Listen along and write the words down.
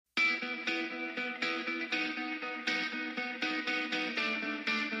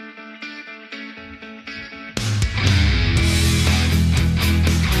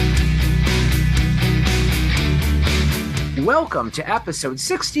Welcome to episode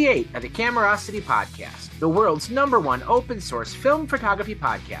 68 of the Camerosity Podcast, the world's #1 open source film photography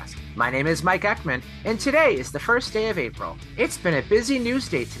podcast. My name is Mike Eckman, and today is the first day of April. It's been a busy news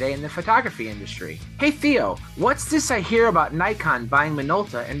day today in the photography industry. Hey Theo, what's this I hear about Nikon buying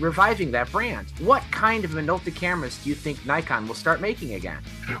Minolta and reviving that brand? What kind of Minolta cameras do you think Nikon will start making again?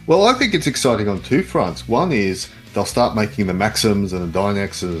 Well, I think it's exciting on two fronts. One is they'll start making the Maxims and the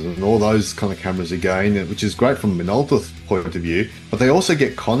Dynexes and all those kind of cameras again, which is great from Minolta's point of view. But they also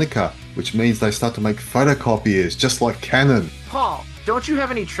get Konica, which means they start to make photocopiers, just like Canon. Paul, don't you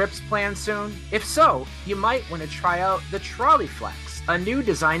have any trips planned soon? If so, you might want to try out the Trolley Flex, a new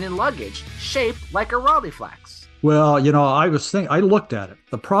design in luggage shaped like a Rolleiflex. Well, I looked at it.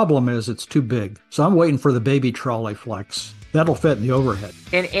 The problem is it's too big. So I'm waiting for the baby Trolley Flex. That'll fit in the overhead.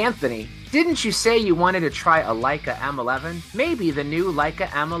 And Anthony, didn't you say you wanted to try a Leica M11? Maybe the new Leica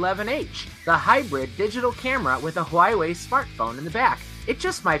M11H, the hybrid digital camera with a Huawei smartphone in the back. It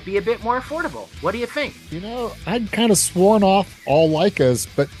just might be a bit more affordable. What do you think? I'd kind of sworn off all Leicas,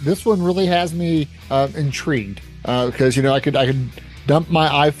 but this one really has me intrigued because, I could dump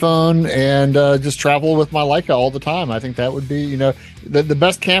my iPhone and just travel with my Leica all the time. I think that would be, the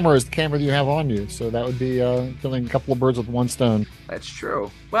best camera is the camera that you have on you. So that would be killing a couple of birds with one stone. That's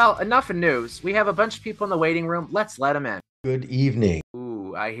true. Well, enough of news. We have a bunch of people in the waiting room. Let's let them in. Good evening.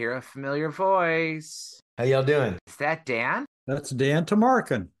 Ooh, I hear a familiar voice. How y'all doing? Is that Dan? That's Dan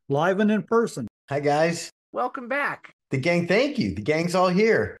Tamarkin, live and in person. Hi, guys. Welcome back. The gang, thank you. The gang's all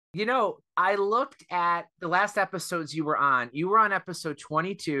here. I looked at the last episodes you were on. You were on episode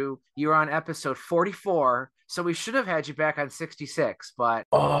 22. You were on episode 44. So we should have had you back on 66, but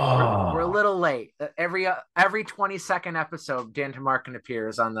we're a little late. Every 22nd episode, Dan Tamarkin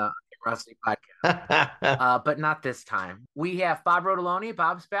appears on the Rusty podcast, but not this time. We have Bob Rotoloni.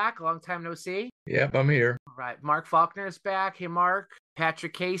 Bob's back. Long time no see. Yep, I'm here. All right. Mark Faulkner is back. Hey, Mark.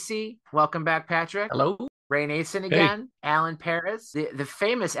 Patrick Casey. Welcome back, Patrick. Hello. Raymond Nason again. Hey. Alan Perez, the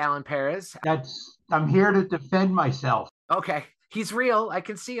famous Alan Perez. I'm here to defend myself. Okay. He's real. I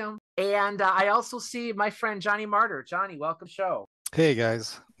can see him. And I also see my friend Johnny Martyr. Johnny, welcome to the show. Hey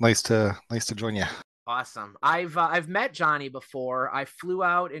guys, nice to join you. Awesome. I've met Johnny before. I flew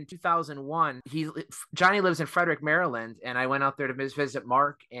out in 2001. Johnny lives in Frederick, Maryland, and I went out there to visit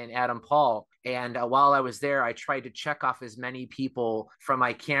Mark and Adam Paul. And while I was there, I tried to check off as many people from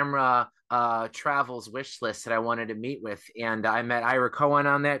my camera travels wish list that I wanted to meet with. And I met Ira Cohen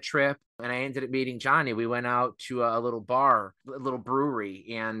on that trip, and I ended up meeting Johnny. We went out to a little bar, a little brewery,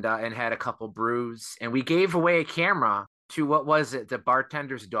 and had a couple brews, and we gave away a camera to, what was it, the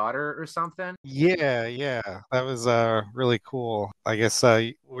bartender's daughter or something? Yeah. That was really cool. I guess,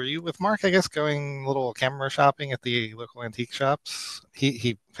 were you with Mark, I guess, going a little camera shopping at the local antique shops?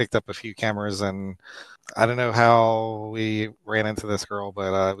 He picked up a few cameras, and I don't know how we ran into this girl,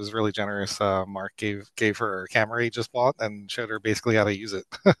 but it was really generous. Mark gave her a camera he just bought and showed her basically how to use it.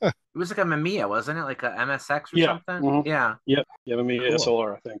 It was like a Mamiya, wasn't it? Like a MSX or something? Mm-hmm. Yeah. Yep. Yeah, Mamiya Cool.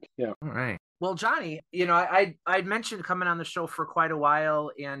 SLR, I think. Yeah. All right. Well, Johnny, I'd mentioned coming on the show for quite a while,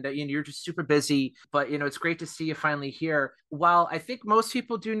 and you're just super busy, but it's great to see you finally here. While I think most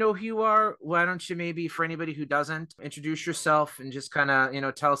people do know who you are, why don't you maybe, for anybody who doesn't, introduce yourself and just kind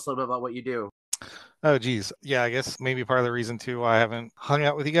of tell us a little bit about what you do. Oh, geez. Yeah, I guess maybe part of the reason, too, why I haven't hung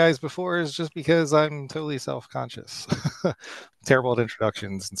out with you guys before is just because I'm totally self-conscious. Terrible at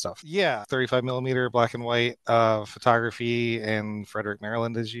introductions and stuff. Yeah, 35 millimeter black and white photography in Frederick,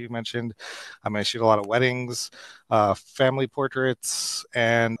 Maryland, as you mentioned. I shoot a lot of weddings, family portraits,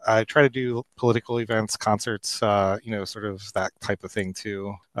 and I try to do political events, concerts, sort of that type of thing,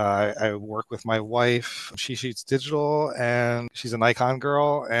 too. I work with my wife. She shoots digital, and she's a Nikon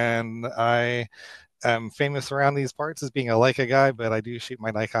girl, and I'm famous around these parts as being a Leica guy, but I do shoot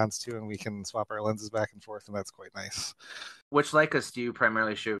my Nikons too, and we can swap our lenses back and forth, and that's quite nice. Which Leicas do you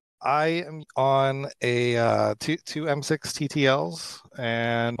primarily shoot? I am on a two M6 TTLs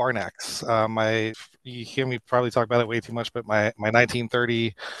and Barnecks. You hear me probably talk about it way too much, but my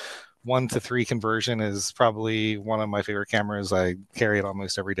 1930 1:3 conversion is probably one of my favorite cameras. I carry it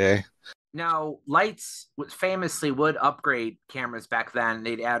almost every day. Now, lights famously would upgrade cameras back then.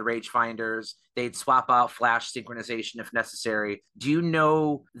 They'd add rangefinders. They'd swap out flash synchronization if necessary. Do you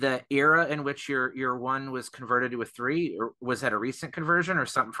know the era in which your one was converted to a 3? Or was that a recent conversion or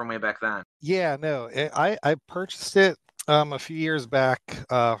something from way back then? Yeah, no. I purchased it a few years back.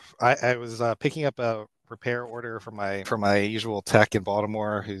 I was picking up a repair order from my usual tech in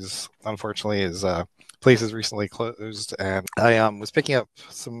Baltimore, who's unfortunately his place is recently closed, and I was picking up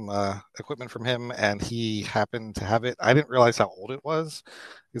some equipment from him, and he happened to have it. I didn't realize how old it was,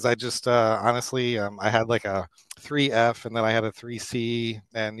 because I just honestly I had like a 3F, and then I had a 3C,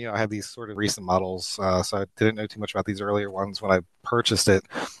 and I had these sort of recent models, so I didn't know too much about these earlier ones when I purchased it.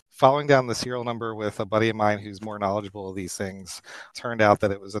 Following down the serial number with a buddy of mine who's more knowledgeable of these things, turned out that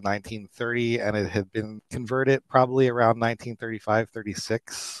it was a 1930, and it had been converted probably around 1935,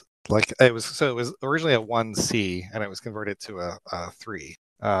 36. Like it was originally a 1C, and it was converted to a 3.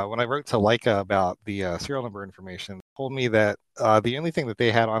 When I wrote to Leica about the serial number information, they told me that the only thing that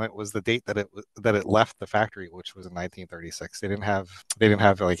they had on it was the date that it left the factory, which was in 1936. They didn't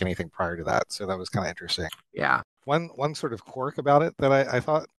have like anything prior to that, so that was kind of interesting. Yeah. One sort of quirk about it that I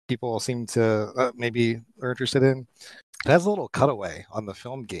thought people seem to maybe are interested in. It has a little cutaway on the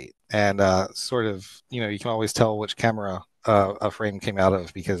film gate, and sort of, you can always tell which camera a frame came out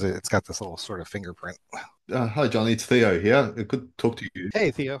of because it's got this little sort of fingerprint. Hi, Johnny. It's Theo here. Good to talk to you.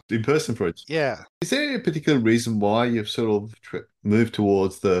 Hey, Theo. In person for it. Yeah. Is there a particular reason why you've sort of moved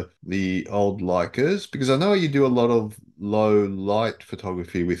towards the old Leicas? Because I know you do a lot of low light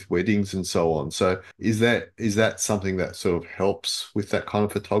photography with weddings and so on. So is that something that sort of helps with that kind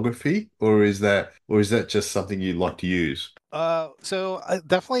of photography, or is that just something you like to use? So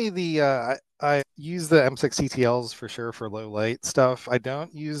definitely I use the M6 CTLs for sure for low light stuff. I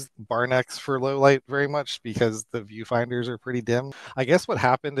don't use Barnecks for low light very much because the viewfinders are pretty dim. I guess what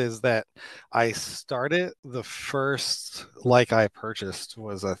happened is that I started, the first Leica I purchased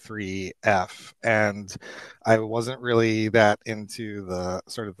was a 3F, and I wasn't really that into the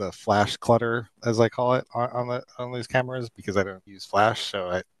sort of the flash clutter, as I call it, on those cameras, because I don't use flash, so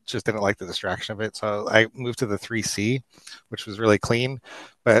I just didn't like the distraction of it. So I moved to the 3C, which was really clean.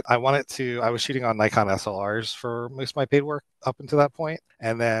 But I was shooting on Nikon SLRs for most of my paid work up until that point.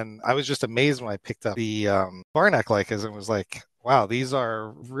 And then I was just amazed when I picked up the Barnack Leicas and was like, wow, these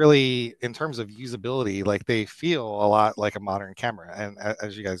are really, in terms of usability, like they feel a lot like a modern camera. And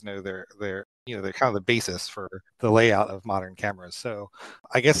as you guys know, they're kind of the basis for the layout of modern cameras. So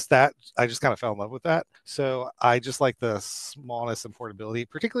I guess that I just kind of fell in love with that. So I just like the smallness and portability,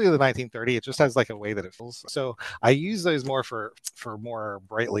 particularly the 1930. It just has like a way that it feels. So I use those more for more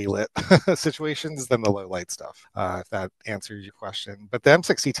brightly lit situations than the low light stuff, if that answers your question. But the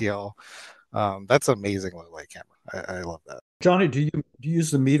M6 CTL, that's an amazing low light camera. I love that. Johnny, do you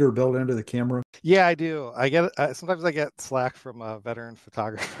use the meter built into the camera? Yeah, I do. I get sometimes I get slack from veteran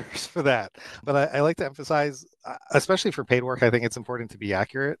photographers for that, but I like to emphasize, especially for paid work, I think it's important to be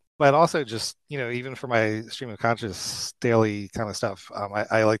accurate. But also just, even for my stream of conscious daily kind of stuff,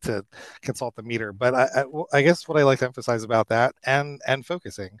 I like to consult the meter. But I guess what I like to emphasize about that and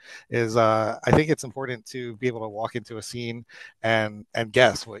focusing is I think it's important to be able to walk into a scene and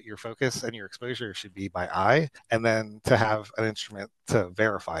guess what your focus and your exposure should be by eye, and then to have an instrument to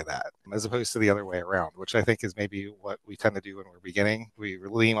verify that, as opposed to the other way around, which I think is maybe what we tend to do when we're beginning. We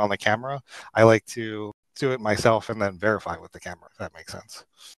lean on the camera. I like to do it myself and then verify with the camera, if that makes sense.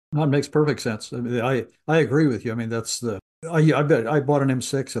 That makes perfect sense. I mean, I agree with you. I mean, I bet I bought an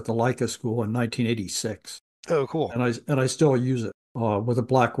M6 at the Leica school in 1986. Oh, cool. And I still use it with a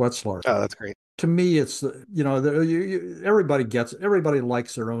black Wetzlar. Oh, that's great. To me, it's everybody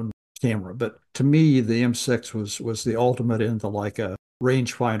likes their own camera, but to me, the M6 was the ultimate in the Leica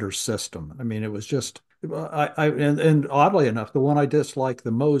rangefinder system. I mean, it was just and oddly enough, the one I dislike the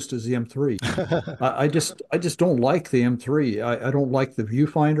most is the M3. I just don't like the M3. I don't like the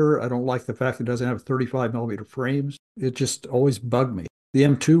viewfinder. I don't like the fact it doesn't have 35 millimeter frames. It just always bugged me. The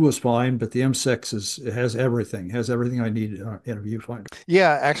M2 was fine, but the M6 has everything I need in a viewfinder.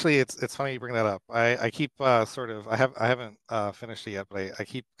 Yeah, actually, it's funny you bring that up. I keep I haven't finished it yet, but I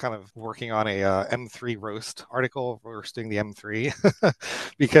keep kind of working on a M3 roast article, roasting the M3,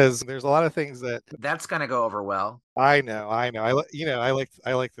 because there's a lot of things that's gonna go over well. I know. I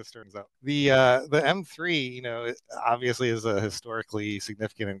like this turns out. The M3, it obviously is a historically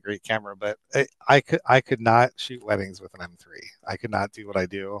significant and great camera, but I could not shoot weddings with an M3. I could not do what I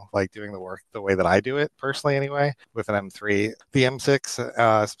do, like doing the work the way that I do it personally anyway, with an M3. The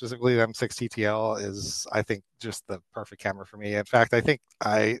M6, specifically the M6 TTL, is, I think, just the perfect camera for me. In fact, I think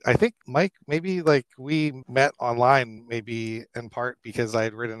Mike, maybe like we met online, maybe in part because I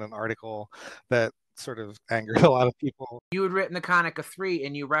had written an article that sort of angered a lot of people. You had written the Konica 3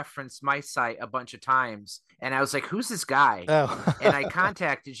 and you referenced my site a bunch of times, and I was like, who's this guy? Oh. And I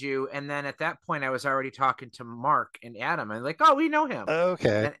contacted you, and then at that point I was already talking to Mark and Adam, and like, oh, we know him.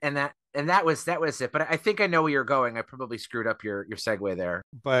 Okay. And And that was it. But I think I know where you're going. I probably screwed up your segue there.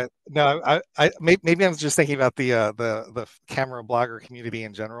 But no, maybe I'm just thinking about the camera blogger community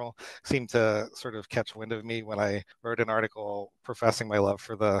in general seemed to sort of catch wind of me when I wrote an article professing my love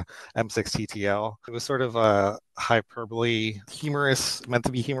for the M6 TTL. It was sort of a hyperbole, humorous, meant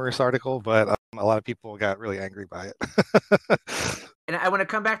to be humorous article, but a lot of people got really angry by it. And I want to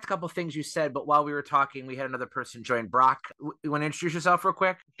come back to a couple of things you said, but while we were talking, we had another person join. Brock, you want to introduce yourself real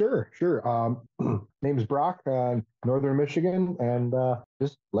quick? Sure. Name's Brock, Northern Michigan, and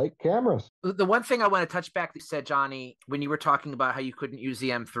just like cameras. The one thing I want to touch back that you said, Johnny, when you were talking about how you couldn't use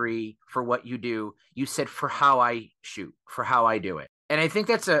the M3 for what you do, you said for how I shoot, for how I do it. And I think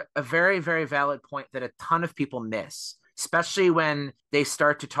that's a very, very valid point that a ton of people miss, especially when they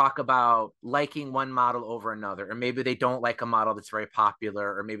start to talk about liking one model over another, or maybe they don't like a model that's very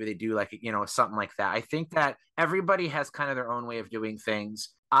popular, or maybe they do like, something like that. I think that everybody has kind of their own way of doing things.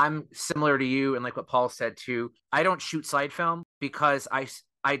 I'm similar to you, and like what Paul said too, I don't shoot slide film because I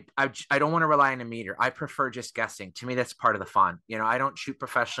don't want to rely on a meter. I prefer just guessing. To me, that's part of the fun. I don't shoot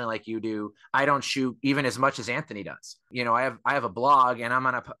professionally like you do. I don't shoot even as much as Anthony does. I have a blog and I'm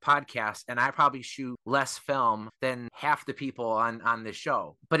on a podcast, and I probably shoot less film than half the people on this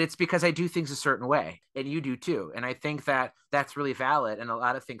show. But it's because I do things a certain way, and you do too. And I think that that's really valid. And a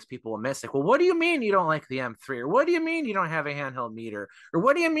lot of things people will miss, like, well, what do you mean you don't like the M3? Or what do you mean you don't have a handheld meter? Or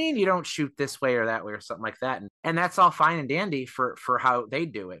what do you mean you don't shoot this way or that way or something like that? And that's all fine and dandy for how they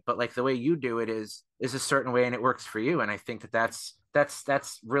do it. But like the way you do it is a certain way, and it works for you. And I think that's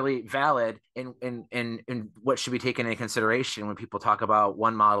really valid in what should be taken into consideration when people talk about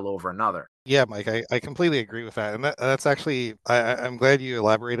one model over another. Yeah, Mike, I completely agree with that, and that's actually I'm glad you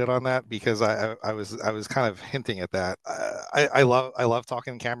elaborated on that, because I was kind of hinting at that. I love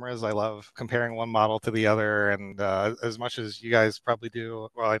talking cameras. I love comparing one model to the other, and as much as you guys probably do,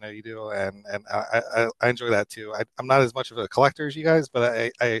 well, I know you do, and I enjoy that too. I'm not as much of a collector as you guys,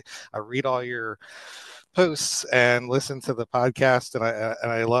 but I read all your posts and listen to the podcast, and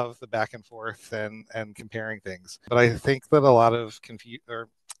I love the back and forth and comparing things. But I think that a lot of or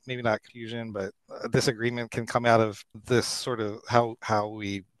maybe not confusion, but disagreement can come out of this sort of how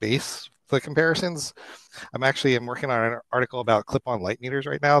we base the comparisons. I'm working on an article about clip-on light meters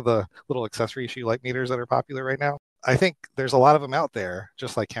right now, the little accessory issue light meters that are popular right now. I think there's a lot of them out there,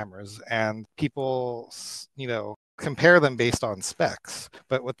 just like cameras, and people, compare them based on specs.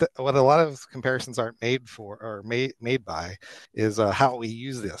 But what a lot of comparisons aren't made for or made by is how we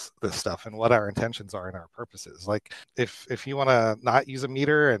use this stuff and what our intentions are and our purposes. Like if you want to not use a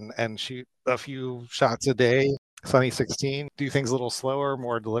meter and shoot a few shots a day, Sunny 16, do things a little slower,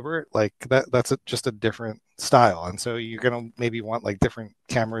 more deliberate, like that's just a different style. And so you're going to maybe want like different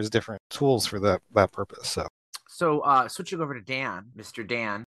cameras, different tools for that purpose. So switching over to Dan, Mr.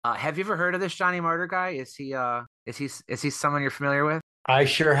 Dan, have you ever heard of this Johnny Martyr guy? Is he someone you're familiar with? I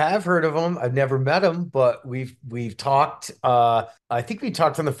sure have heard of him. I've never met him, but we've talked. I think we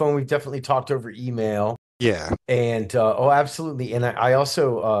talked on the phone. We've definitely talked over email. Yeah. And absolutely. And I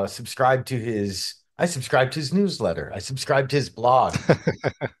also subscribe to his newsletter. I subscribe to his blog,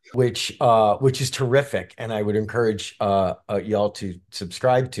 which is terrific, and I would encourage y'all to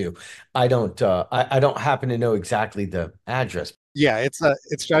subscribe to. I don't happen to know exactly the address. Yeah,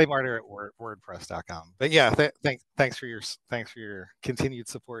 it's Johnny Martyr at wordpress.com. But yeah, thanks for your continued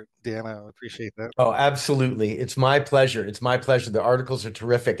support, Dan. I appreciate that. Oh, absolutely. It's my pleasure. It's my pleasure. The articles are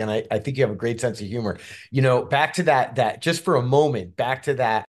terrific, and I think you have a great sense of humor. Back to that just for a moment, back to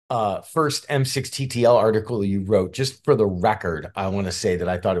that first M6 TTL article you wrote. Just for the record, I want to say that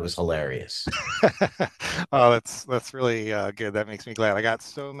I thought it was hilarious. Oh, that's really good. That makes me glad. I got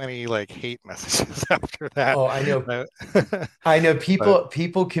so many like hate messages after that. Oh, I know. I know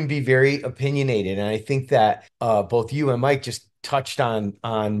people can be very opinionated, and I think that both you and Mike just touched on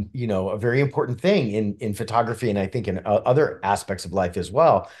a very important thing in photography, and I think in other aspects of life as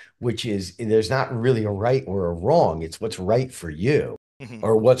well, which is there's not really a right or a wrong. It's what's right for you.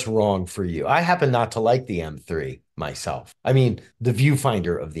 Or what's wrong for you. I happen not to like the M3 myself. I mean, the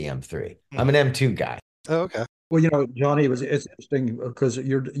viewfinder of the M3. I'm an M2 guy. Oh, okay. Well, Johnny, it's interesting because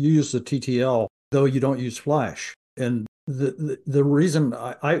you use the TTL, though you don't use flash. And the reason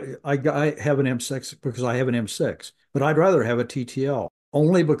I have an M6 because I have an M6, but I'd rather have a TTL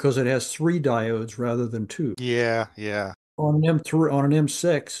only because it has 3 diodes rather than 2. Yeah, yeah. On an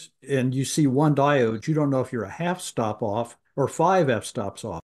M6, and you see 1 diode, you don't know if you're a half stop off or 5 f-stops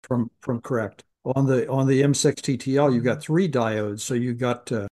off from correct. On the M6 TTL, you've got 3 diodes, so you got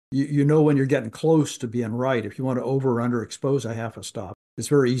you know when you're getting close to being right. If you want to over or underexpose a half a stop, it's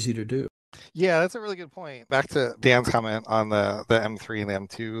very easy to do. Yeah, that's a really good point. Back to Dan's comment on the M3 and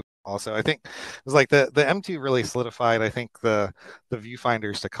the M2. Also, I think it was like the M2 really solidified, I think, the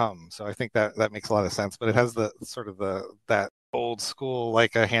viewfinders to come. So I think that makes a lot of sense. But it has the sort of that old school,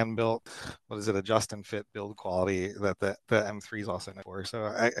 like a hand built, what is it, a just and fit build quality that the M3 is also known for. So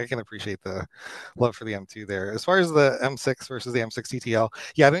I can appreciate the love for the M2 there. As far as the M6 versus the M6 TTL,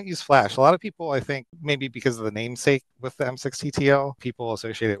 yeah, I don't use flash. A lot of people, I think, maybe because of the namesake with the M6 TTL, people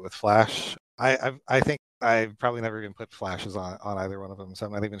associate it with flash. I think I've probably never even put flashes on either one of them, so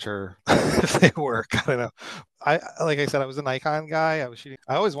I'm not even sure if they work. I don't know. Like I said, I was a Nikon guy. I was shooting.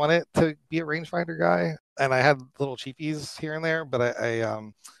 I always wanted to be a rangefinder guy, and I had little cheapies here and there, but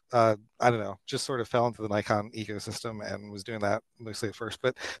I don't know, just sort of fell into the Nikon ecosystem and was doing that mostly at first.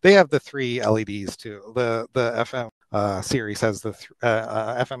 But they have the 3 LEDs too. The FM series has the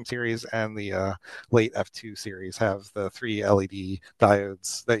FM series, and the late F2 series have the 3 LED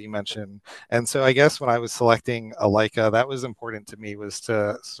diodes that you mentioned. And so I guess when I was selecting a Leica, that was important to me, was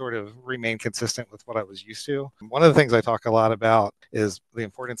to sort of remain consistent with what I was used to. One of the things I talk a lot about is the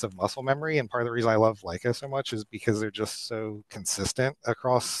importance of muscle memory. And part of the reason I love Leica so much is because they're just so consistent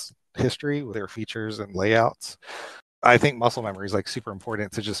across history with their features and layouts. I think muscle memory is like super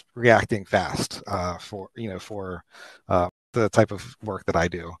important to just reacting fast for the type of work that I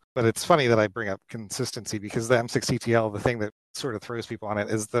do. But it's funny that I bring up consistency, because the M6 TTL, the thing that sort of throws people on it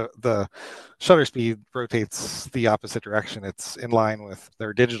is the shutter speed rotates the opposite direction. It's in line with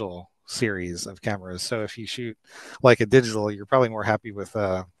their digital series of cameras. So if you shoot like a digital, you're probably more happy with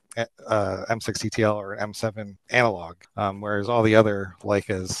M6 TTL or M7 analog, whereas all the other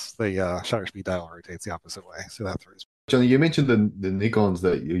Leicas, the shutter speed dial rotates the opposite way. So that throws. Johnny, you mentioned the Nikons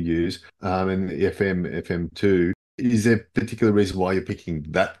that you use and the FM2. Is there a particular reason why you're picking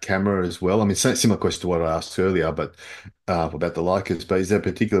that camera as well? I mean, similar question to what I asked earlier, but about the Leicas. But is there a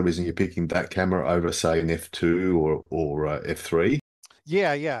particular reason you're picking that camera over, say, an F2 or F3?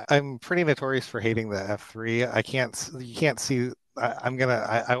 Yeah. I'm pretty notorious for hating the F3. You can't see.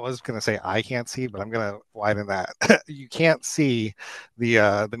 I was gonna say I can't see, but I'm gonna widen that. You can't see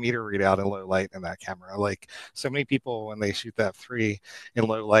the meter readout in low light in that camera. Like, so many people, when they shoot the F3 in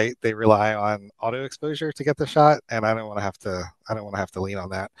low light, they rely on auto exposure to get the shot, and I don't want to have to lean on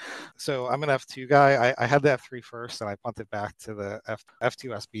that. So I'm an F2 guy. I had the F3 first, and I punted back to the F2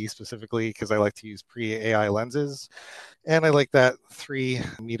 SB specifically because I like to use pre-AI lenses, and I like that 3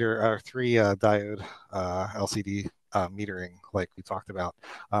 diode LCD metering, like we talked about.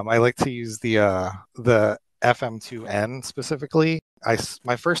 I like to use the FM2N specifically.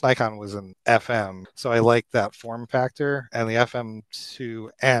 My first Nikon was an FM, so I like that form factor, and the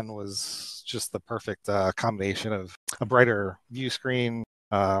FM2N was just the perfect combination of a brighter view screen,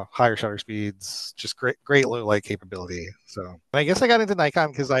 higher shutter speeds, just great low light capability. So I guess I got into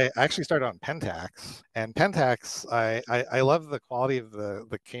Nikon because I actually started on Pentax, and Pentax, I love the quality of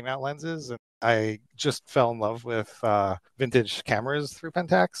the K-mount lenses, and I just fell in love with vintage cameras through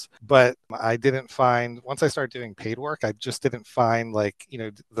Pentax. But I didn't find, once I started doing paid work, I just didn't find, like,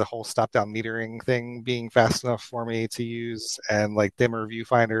 the whole stop down metering thing being fast enough for me to use, and like dimmer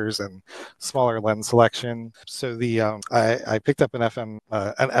viewfinders and smaller lens selection. So I picked up an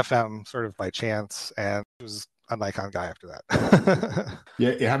FM sort of by chance, and it was a Nikon guy after that.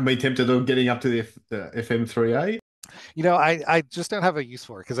 Yeah, you haven't been tempted on getting up to the FM3A? I just don't have a use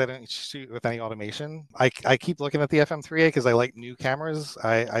for it because I don't shoot with any automation. I keep looking at the FM3A because I like new cameras.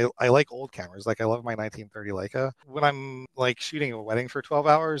 I like old cameras. Like, I love my 1930 Leica. When I'm like shooting a wedding for 12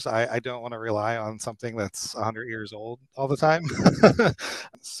 hours, I don't want to rely on something that's 100 years old all the time.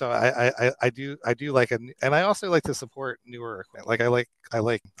 So I do like and I also like to support newer equipment. Like, I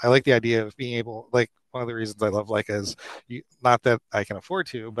like the idea of being able, like, one of the reasons I love Leica is, not that I can afford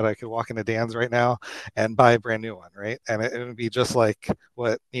to, but I could walk into Dan's right now and buy a brand new one, right? And it would be just like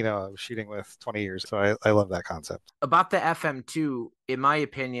what I was shooting with 20 years. So I love that concept. About the FM2, in my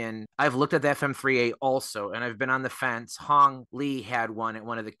opinion, I've looked at the FM3A also, and I've been on the fence. Hong Lee had one at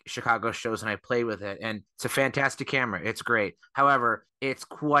one of the Chicago shows, and I played with it, and it's a fantastic camera. It's great. However, it's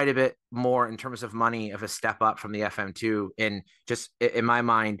quite a bit more in terms of money of a step up from the FM2, and just in my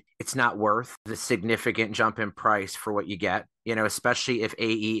mind, it's not worth the significant jump in price for what you get. Especially if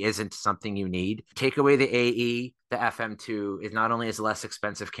AE isn't something you need. Take away the AE, the FM2 is not only is a less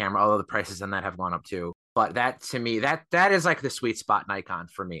expensive camera, although the prices on that have gone up too. But that, to me, that is like the sweet spot Nikon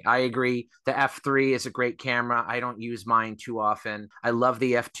for me. I agree. The F3 is a great camera. I don't use mine too often. I love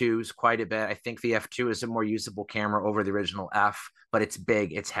the F2s quite a bit. I think the F2 is a more usable camera over the original F, but it's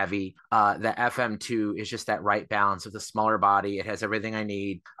big, it's heavy. The FM2 is just that right balance of the smaller body. It has everything I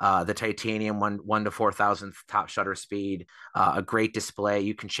need. The titanium 1 to 4,000th top shutter speed, a great display.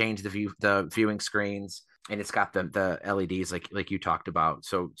 You can change the viewing screens. and it's got the LEDs like you talked about.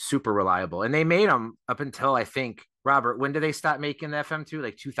 So super reliable. And they made them up until, I think, Robert, when did they stop making the FM2?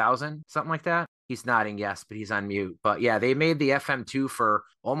 Like 2000, something like that? He's nodding yes, but he's on mute. But yeah, they made the FM2 for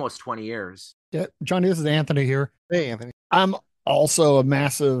almost 20 years. Yeah, Johnny, this is Anthony here. Hey, Anthony. I'm also a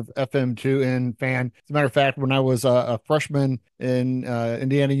massive FM2N fan. As a matter of fact, when I was a freshman in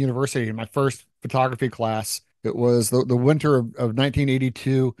Indiana University, in my first photography class, it was the winter of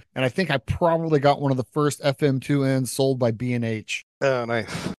 1982, and I think I probably got one of the first FM2Ns sold by B&H. Oh,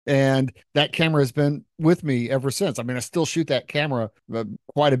 nice. And that camera has been with me ever since. I mean, I still shoot that camera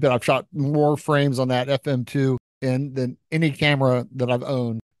quite a bit. I've shot more frames on that FM2 than any camera that I've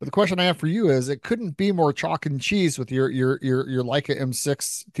owned. But the question I have for you is, it couldn't be more chalk and cheese with your Leica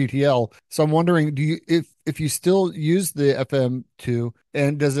M6 TTL. So I'm wondering, do you, if you still use the FM2,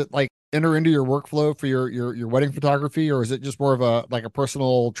 and does it like enter into your workflow for your wedding photography, or is it just more of a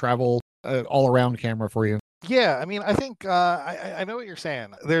personal travel all around camera for you? Yeah, I mean, I think I know what you're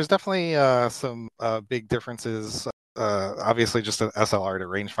saying. There's definitely some big differences. Obviously, just an SLR to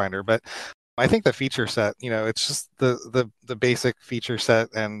rangefinder, but I think the feature set, it's just the basic feature set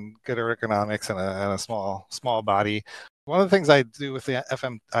and good ergonomics and a small body. One of the things I do with the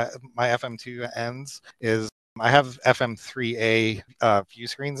my FM2 ends is I have FM3A view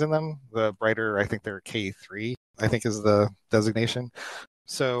screens in them. The brighter, I think they're K3, I think is the designation.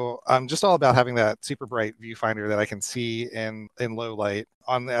 So I'm just all about having that super bright viewfinder that I can see in low light.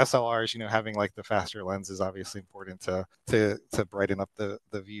 On the SLRs, having like the faster lens is obviously important to brighten up the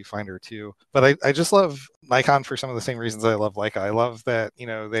viewfinder too. But I just love Nikon for some of the same reasons I love Leica. I love that,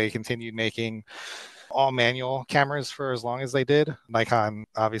 they continued making all manual cameras for as long as they did. Nikon,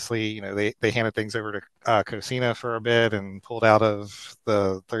 obviously, they handed things over to Cosina for a bit and pulled out of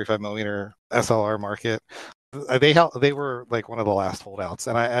the 35 millimeter SLR market. They were like one of the last holdouts,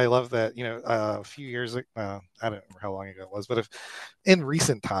 and I love that. A few years, I don't remember how long ago it was, but if in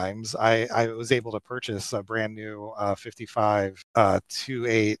recent times I was able to purchase a brand new 55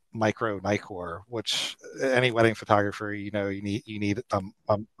 2.8 micro Nikkor, which any wedding photographer you need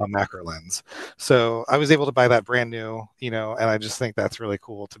a macro lens. So I was able to buy that brand new, and I just think that's really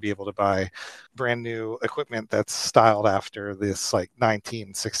cool to be able to buy brand new equipment that's styled after this like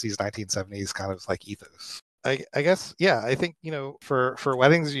 1960s 1970s kind of like ethos. I guess, yeah, I think, for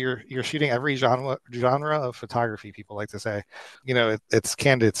weddings, you're shooting every genre of photography, people like to say. It's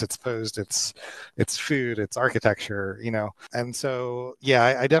candidates, it's posed, it's food, it's architecture, And so,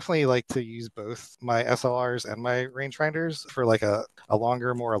 yeah, I definitely like to use both my SLRs and my rangefinders for like a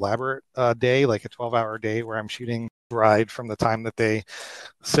longer, more elaborate day, like a 12-hour day where I'm shooting bride from the time that they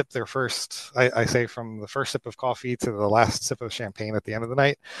sip their first, I say from the first sip of coffee to the last sip of champagne at the end of the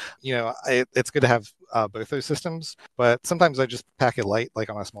night. It's good to have both those systems, but sometimes I just pack it light, like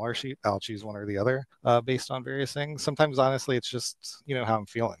on a smaller sheet. I'll choose one or the other based on various things. Sometimes, honestly, it's just, how I'm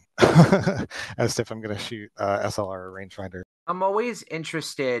feeling as if I'm going to shoot SLR or rangefinder. I'm always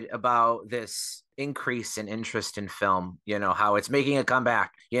interested about this increase in interest in film, how it's making a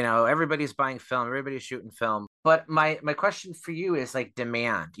comeback. Everybody's buying film, everybody's shooting film. But my question for you is like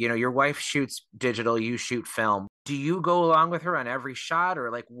demand. Your wife shoots digital, you shoot film. Do you go along with her on every shot, or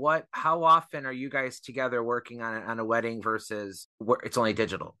like how often are you guys together working on a wedding versus where it's only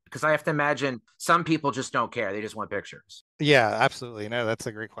digital? Because I have to imagine some people just don't care. They just want pictures. Yeah, absolutely. No, that's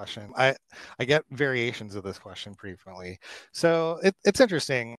a great question. I get variations of this question frequently. So it's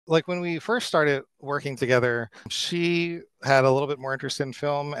interesting. Like when we first started working together, she had a little bit more interest in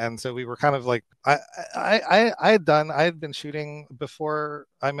film, and so we were kind of like I had been shooting before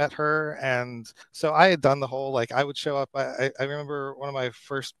I met her, and so I had done the whole like I would show up. I remember one of my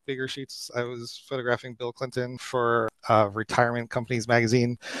first bigger shoots. I was photographing Bill Clinton for Retirement Companies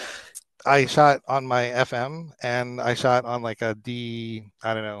magazine. I shot on my FM, and I shot on like a D,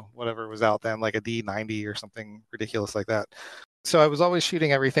 I don't know, whatever was out then, like a D90 or something ridiculous like that. So I was always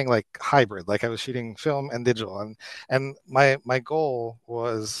shooting everything like hybrid, like I was shooting film and digital, and my goal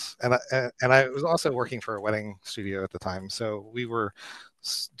was, and I was also working for a wedding studio at the time, so we were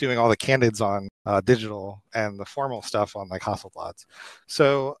doing all the candids on digital and the formal stuff on like Hasselblads.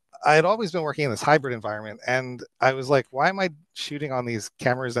 So I had always been working in this hybrid environment, and I was like, why am I shooting on these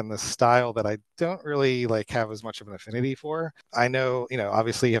cameras and this style that I don't really like have as much of an affinity for? I know,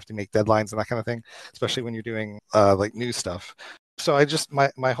 obviously you have to make deadlines and that kind of thing, especially when you're doing like new stuff. So I just,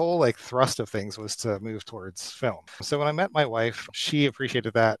 my whole like thrust of things was to move towards film. So when I met my wife, she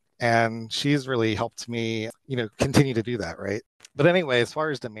appreciated that, and she's really helped me, continue to do that, right? But anyway, as far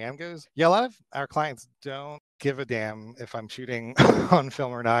as demand goes, yeah, a lot of our clients don't give a damn if I'm shooting on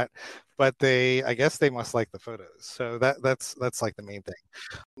film or not, but I guess they must like the photos. So that's like the main thing.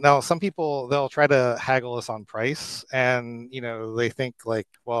 Now, some people, they'll try to haggle us on price, and they think like,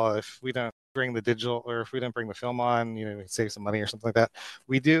 well, if we don't bring the digital, or if we don't bring the film on, we can save some money or something like that.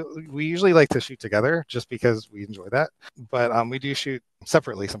 We usually like to shoot together just because we enjoy that, but we do shoot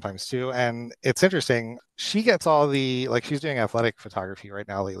separately sometimes too. And it's interesting, she gets all the, like, she's doing athletic photography right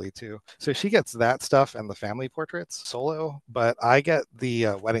now lately too, so she gets that stuff and the family portraits solo, but I get the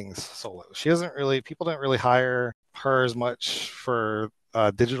weddings solo. People don't really hire her as much for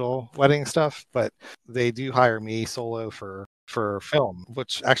digital wedding stuff, but they do hire me solo for film,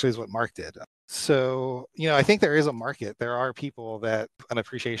 which actually is what Mark did. So, I think there is a market. There are people that an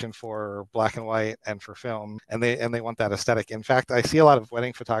appreciation for black and white and for film, and they want that aesthetic. In fact, I see a lot of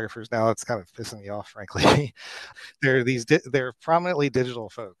wedding photographers now. It's kind of pissing me off, frankly. They're prominently digital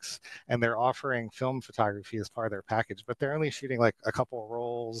folks, and they're offering film photography as part of their package, but they're only shooting like a couple of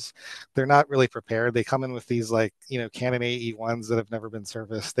rolls. They're not really prepared. They come in with these like Canon AE1s that have never been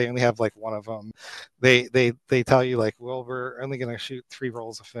serviced. They only have like one of them. They tell you like, well, we're only going to shoot 3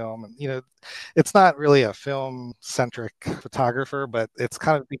 rolls of film, and it's not really a film centric photographer, but it's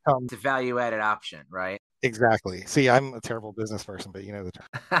kind of become It's a value added option, right? Exactly. See, I'm a terrible business person, but the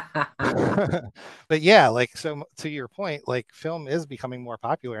term. But yeah, like, so to your point, like, film is becoming more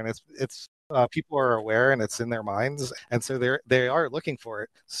popular, and it's people are aware, and it's in their minds, and so they are looking for it,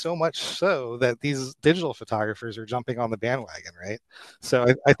 so much so that these digital photographers are jumping on the bandwagon, right? So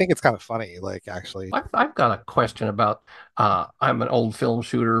I think it's kind of funny, like, actually. I've got a question about, I'm an old film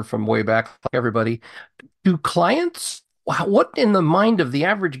shooter from way back, like everybody. Do clients, what in the mind of the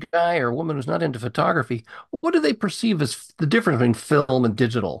average guy or woman who's not into photography, what do they perceive as the difference between film and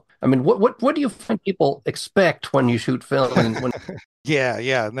digital? I mean, what do you find people expect when you shoot film? And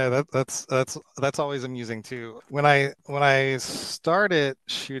Yeah, no, that's always amusing too. When I started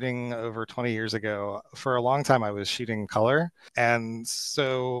shooting over 20 years ago, for a long time I was shooting color, and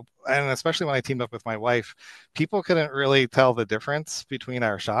especially when I teamed up with my wife, people couldn't really tell the difference between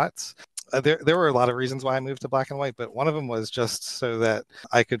our shots. There were a lot of reasons why I moved to black and white, but one of them was just so that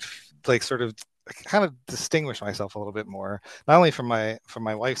I could like sort of kind of distinguish myself a little bit more, not only from my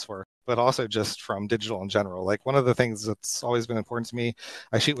wife's work, but also just from digital in general. Like, one of the things that's always been important to me,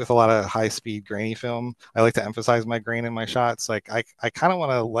 I shoot with a lot of high speed grainy film. I like to emphasize my grain in my shots. Like, I kind of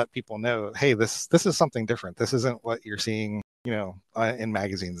want to let people know, hey, this is something different. This isn't what you're seeing, in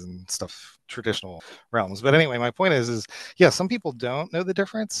magazines and stuff, traditional realms. But anyway, my point is yeah, some people don't know the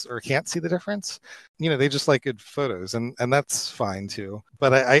difference or can't see the difference. They just like good photos, and that's fine too.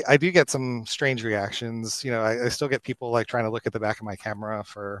 But I do get some strange reactions. I still get people like trying to look at the back of my camera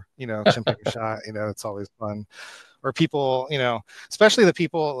for, chimping a shot. It's always fun. Or people, especially the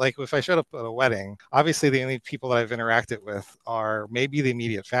people, like, if I showed up at a wedding, obviously the only people that I've interacted with are maybe the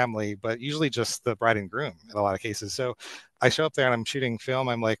immediate family, but usually just the bride and groom in a lot of cases. So I show up there and I'm shooting film.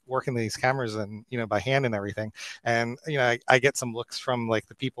 I'm like working these cameras and, by hand and everything. And, I get some looks from like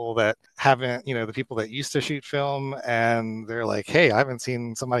the people that haven't, the people that used to shoot film, and they're like, hey, I haven't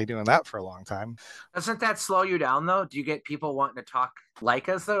seen somebody doing that for a long time. Doesn't that slow you down though? Do you get people wanting to talk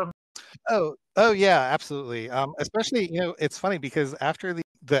Leicas though? Oh yeah, absolutely. Especially, it's funny because after the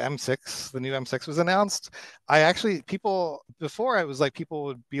M6, the new M6 was announced, before I was like, people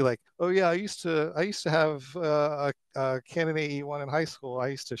would be like, oh yeah, I used to have a Canon AE1 in high school. I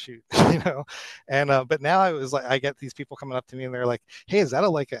used to shoot, and but now I get these people coming up to me and they're like, hey, is that a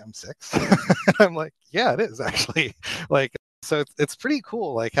Leica M6? I'm like, yeah, it is actually. Like, so it's pretty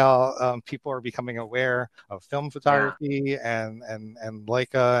cool, like how people are becoming aware of film photography and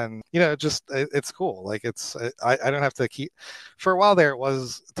Leica, and it's cool. Like, I don't have to keep. For a while there, it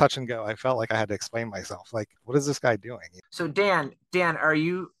was touch and go. I felt like I had to explain myself. Like, what is this guy doing? So Dan, are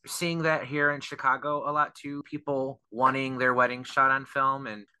you seeing that here in Chicago a lot too? People wanting their wedding shot on film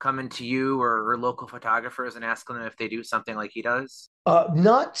and coming to you or local photographers and asking them if they do something like he does?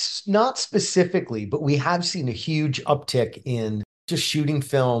 Not specifically, but we have seen a huge uptick in just shooting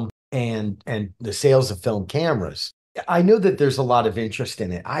film and the sales of film cameras. I know that there's a lot of interest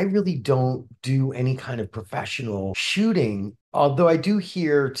in it. I really don't do any kind of professional shooting, although I do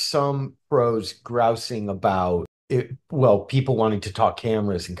hear some pros grousing about it, people wanting to talk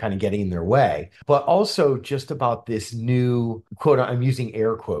cameras and kind of getting in their way, but also just about this new quote, I'm using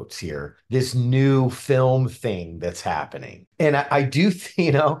air quotes here, this new film thing that's happening. And I do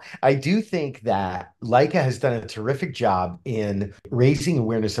think that Leica has done a terrific job in raising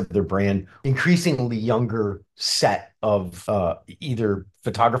awareness of their brand, increasingly younger set of either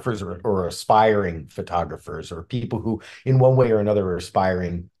photographers or aspiring photographers, or people who in one way or another are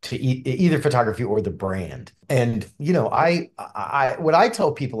aspiring to either photography or the brand. And, I what I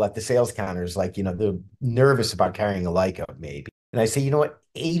tell people at the sales counter is like, they're nervous about carrying a Leica maybe. And I say, you know what?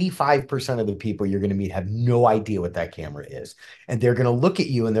 85% of the people you're going to meet have no idea what that camera is. And they're going to look at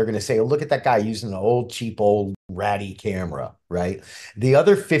you and they're going to say, oh, look at that guy using an old, cheap, old, ratty camera, right? The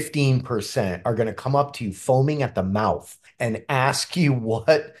other 15% are going to come up to you foaming at the mouth and ask you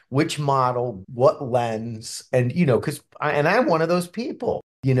which model, what lens, and, because I'm one of those people.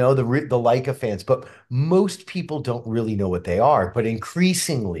 The Leica fans, but most people don't really know what they are. But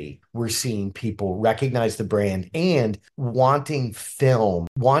increasingly, we're seeing people recognize the brand and wanting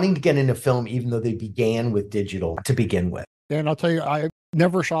to get into film, even though they began with digital to begin with. And I'll tell you, I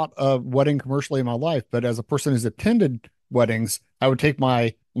never shot a wedding commercially in my life, but as a person who's attended weddings, I would take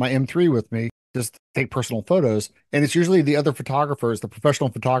my M3 with me, just take personal photos. And it's usually the other photographers, the professional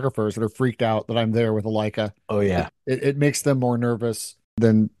photographers, that are freaked out that I'm there with a Leica. Oh, yeah. It makes them more nervous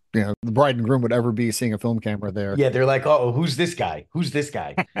than the bride and groom would ever be seeing a film camera there. Yeah, they're like, oh, who's this guy? Who's this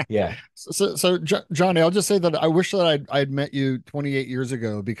guy? Yeah. So Johnny, I'll just say that I wish that I'd met you 28 years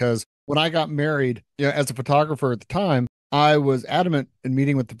ago, because when I got married, as a photographer at the time, I was adamant in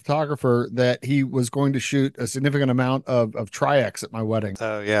meeting with the photographer that he was going to shoot a significant amount of Tri-X at my wedding.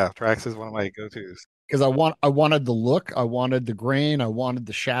 Oh yeah, Tri-X is one of my go-tos. Because I wanted the look, I wanted the grain, I wanted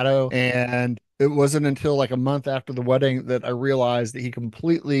the shadow, and it wasn't until like a month after the wedding that I realized that he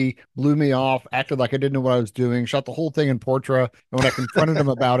completely blew me off, acted like I didn't know what I was doing, shot the whole thing in Portra. And when I confronted him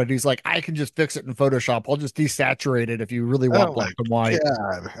about it, he's like, I can just fix it in Photoshop. I'll just desaturate it if you really want black and white.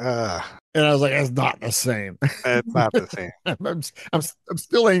 And I was like, it's not the same. It's not the same. I'm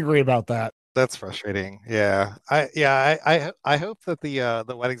still angry about that. That's frustrating. Yeah. I hope that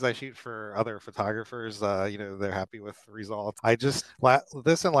the weddings I shoot for other photographers, they're happy with the results. I just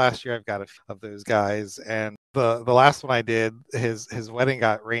this and last year I've got of those guys, and the last one I did, his wedding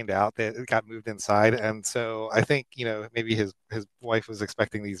got rained out. It got moved inside, and so I think maybe his wife was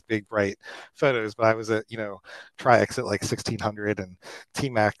expecting these big bright photos, but I was at Tri-X at like 1600 and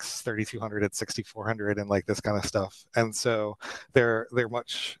T-Max 3200 at 6400 and like this kind of stuff, and so they're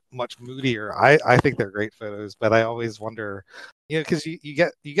much moodier. I think they're great photos, but I always wonder, because you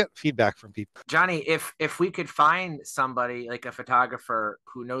get feedback from people. Johnny, if we could find somebody like a photographer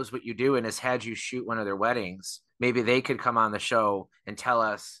who knows what you do and has had you shoot one of their weddings, maybe they could come on the show and tell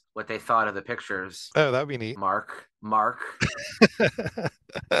us what they thought of the pictures. Oh, that'd be neat. Mark. No,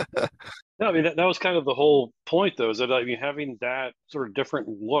 I mean, that was kind of the whole point, though, is that having that sort of different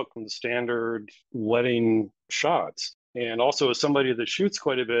look from the standard wedding shots. And also, as somebody that shoots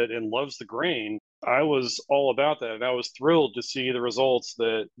quite a bit and loves the grain, I was all about that, and I was thrilled to see the results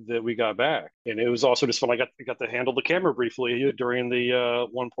that we got back. And it was also just fun. I got to handle the camera briefly during the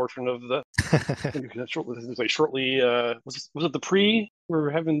one portion of the shortly. Was it the pre?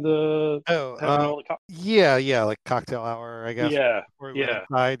 We're having the like cocktail hour, I guess. Yeah.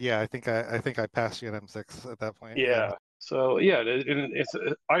 I think I passed you at M6 at that point. Yeah. So yeah,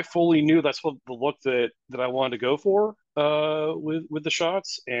 I fully knew that's what the look that I wanted to go for with the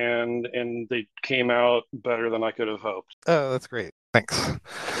shots, and they came out better than I could have hoped. Oh, that's great. Thanks.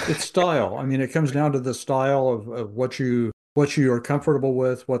 It's style. I mean, it comes down to the style of what you are comfortable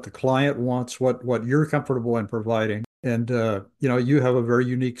with, what the client wants, what you're comfortable in providing, and you have a very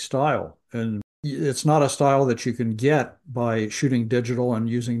unique style, and it's not a style that you can get by shooting digital and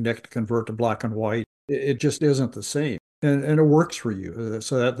using NIC to convert to black and white. It just isn't the same. And it works for you.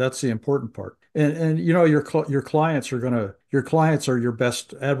 So that's the important part. And your clients are your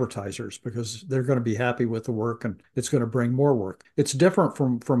best advertisers, because they're going to be happy with the work and it's going to bring more work. It's different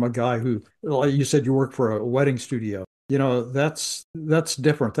from a guy who, like you said, you work for a wedding studio. That's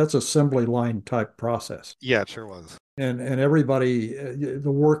different. That's assembly line type process. Yeah, it sure was. And everybody,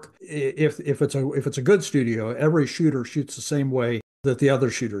 the work, if it's a good studio, every shooter shoots the same way that the other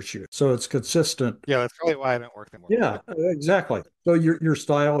shooters shoot. So it's consistent. Yeah, that's probably why I don't work anymore. Yeah, exactly. So your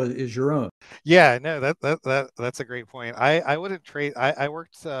style is your own. Yeah, no, that's a great point. I wouldn't trade. I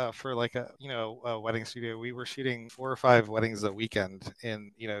worked for like a wedding studio. We were shooting 4 or 5 weddings a weekend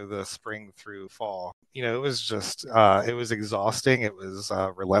in the spring through fall. It was just it was exhausting. It was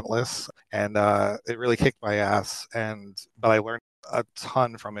relentless, and it really kicked my ass. But I learned a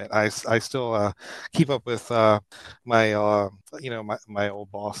ton from it. I still keep up with my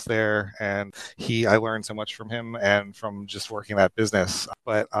old boss there, and I learned so much from him and from just working that business.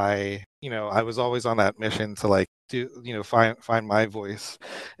 But I was always on that mission to like find my voice,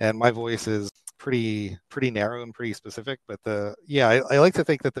 and my voice is pretty narrow and pretty specific. But I like to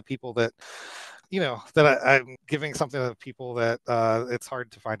think that the people that I'm giving something to people that it's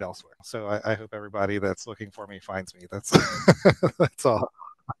hard to find elsewhere. So I hope everybody that's looking for me finds me. That's that's all.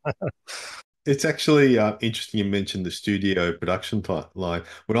 It's actually interesting you mentioned the studio production line.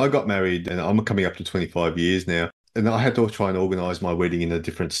 When I got married, and I'm coming up to 25 years now, and I had to try and organize my wedding in a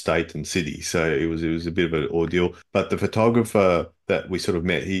different state and city, so it was a bit of an ordeal. But the photographer that we sort of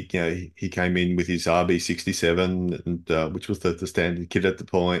met, he came in with his RB67, and which was the standard kit at the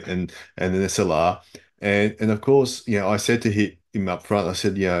point, and an SLR, and of course, I said to him up front, I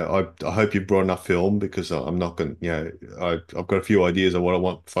said, I hope you brought enough film because I'm not going, I've got a few ideas of what I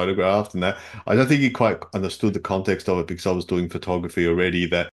want photographed and that. I don't think he quite understood the context of it because I was doing photography already.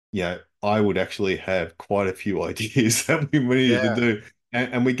 That I would actually have quite a few ideas that we needed to do.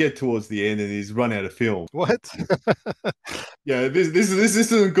 And we get towards the end and he's run out of film. What? This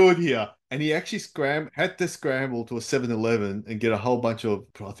isn't good here. And he actually had to scramble to a 7-Eleven and get a whole bunch of,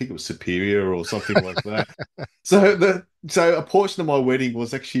 I think it was Superior or something like that. So a portion of my wedding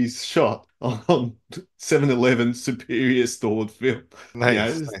was actually shot on 7-Eleven Superior stored film.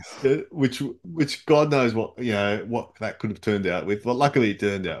 Nice. Which God knows what what that could have turned out with. But luckily it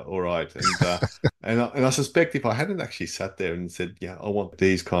turned out all right. And I suspect if I hadn't actually sat there and said, I want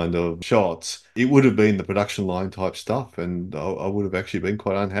these kind of shots, it would have been the production line type stuff, and I would have actually been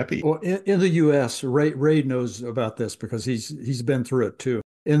quite unhappy. Well, in the U.S., Ray knows about this because he's been through it too.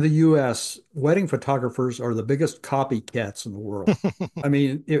 In the U.S., wedding photographers are the biggest copycats in the world. I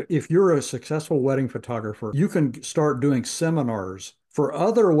mean, if you're a successful wedding photographer, you can start doing seminars for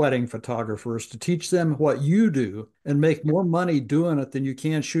other wedding photographers to teach them what you do and make more money doing it than you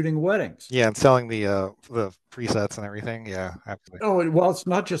can shooting weddings. Yeah, and selling the presets and everything. Yeah, absolutely. Oh, well, it's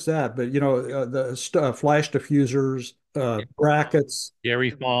not just that, but the flash diffusers, brackets. Gary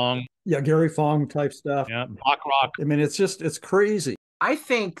Fong. Yeah, Gary Fong type stuff. Yeah, Block Rock. I mean, it's crazy. I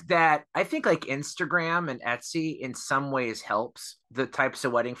think like Instagram and Etsy in some ways helps the types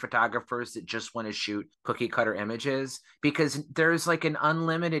of wedding photographers that just want to shoot cookie cutter images, because there's like an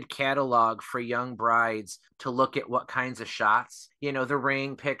unlimited catalog for young brides to look at what kinds of shots, the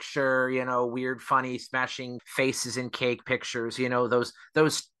ring picture, weird, funny, smashing faces in cake pictures,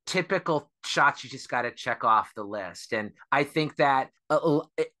 those typical shots you just got to check off the list. And I think that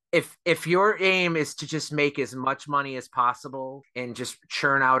if your aim is to just make as much money as possible and just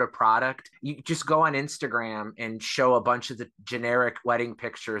churn out a product, you just go on Instagram and show a bunch of the generic wedding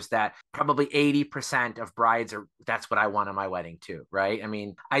pictures that probably 80% of brides that's what I want on my wedding too, right? I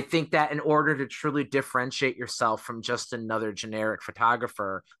mean, I think that in order to truly differentiate yourself from just another generic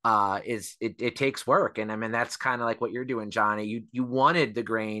photographer, it takes work. And I mean, that's kind of like what you're doing, Johnny. You wanted the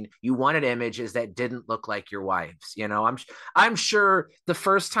grain, you wanted images that didn't look like your wife's. I'm sure the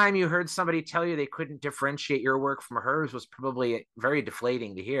first time you heard somebody tell you they couldn't differentiate your work from hers was probably very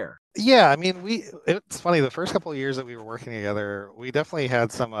deflating to hear. Yeah, I mean, it's funny, the first couple of years that we were working together, we definitely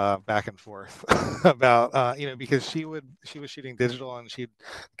had some back and forth about because she was shooting digital and she'd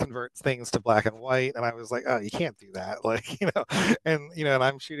convert things to black and white, and I was like, oh, you can't do that, and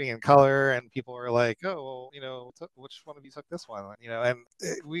I'm shooting in color, and people were like, oh, well, which one of you took this one, and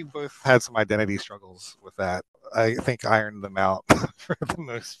we both had some identity struggles with that. I think ironed them out for the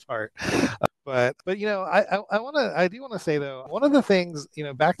most part. But I do want to say though, one of the things,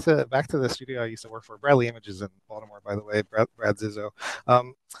 back to the studio I used to work for, Bradley Images in Baltimore, by the way, Brad Zizzo,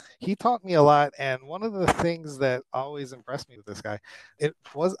 he taught me a lot. And one of the things that always impressed me with this guy,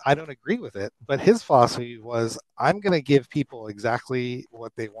 I don't agree with it, but his philosophy was, I'm going to give people exactly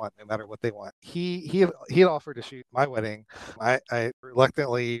what they want, no matter what they want. He had offered to shoot my wedding. I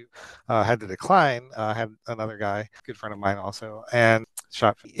reluctantly had to decline. I had another guy, good friend of mine also, and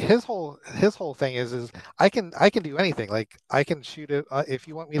shot. His whole thing is I can do anything. Like, I can shoot it if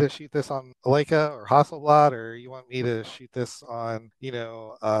you want me to shoot this on Leica or Hasselblad, or you want me to shoot this on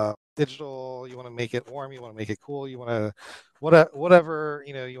digital, you want to make it warm, you want to make it cool, you want to whatever,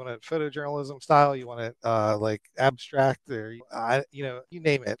 you want it photojournalism style, you want it like abstract, or you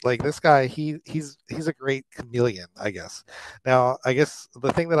name it. Like, this guy, he's a great chameleon, I guess. Now, I guess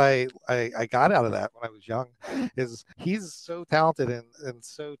the thing that I got out of that when I was young is he's so talented and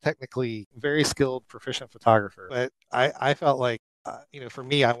so technically very skilled, proficient photographer. But I felt like for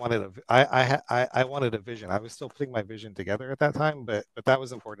me, I wanted I wanted a vision. I was still putting my vision together at that time, but that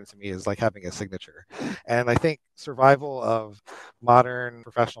was important to me, is like having a signature. And I think survival of modern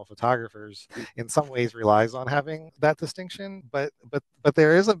professional photographers in some ways relies on having that distinction. But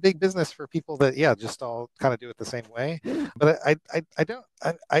there is a big business for people that just all kind of do it the same way. But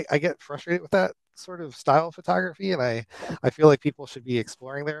I get frustrated with that sort of style of photography, and I feel like people should be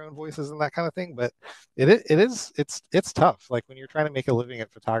exploring their own voices and that kind of thing. But it's tough. Like when you're trying to make a living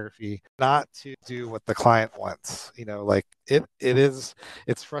at photography, not to do what the client wants. Like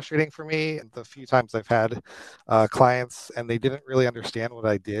it's frustrating for me. The few times I've had clients and they didn't really understand what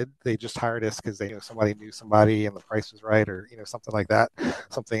I did, they just hired us because they knew somebody and the price was right, or something like that,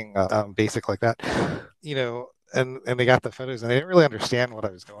 something basic like that. And they got the photos and they didn't really understand what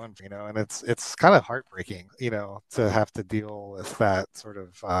I was going for, and it's kind of heartbreaking, to have to deal with that sort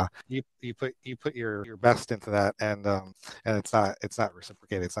of you put your best into that, and it's not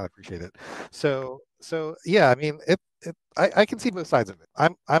reciprocated, it's not appreciated. So yeah, I mean I can see both sides of it.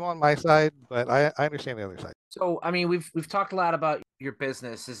 I'm on my side, but I understand the other side. So I mean we've talked a lot about your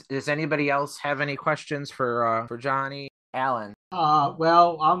business. Does anybody else have any questions for Johnny? Alan?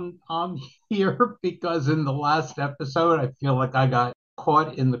 Well, I'm here because in the last episode, I feel like I got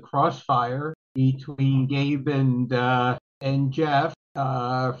caught in the crossfire between Gabe and Jeff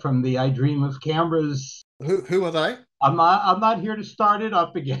from the I Dream of Cameras. Who are they? I'm not here to start it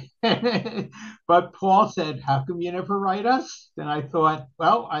up again. But Paul said, "How come you never write us?" And I thought,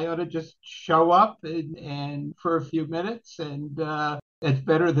 well, I ought to just show up and for a few minutes, and it's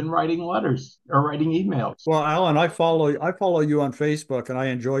better than writing letters or writing emails. Well, Alan, I follow you on Facebook, and I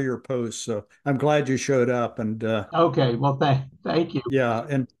enjoy your posts. So I'm glad you showed up. And okay, well, thank you. Yeah,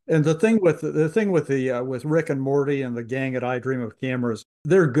 and the thing with with Rick and Morty and the gang at I Dream of Cameras,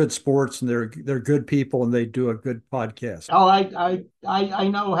 they're good sports and they're good people, and they do a good podcast. Oh, I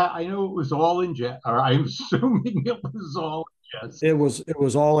know it was all in jest, or I'm assuming it was all in jest. It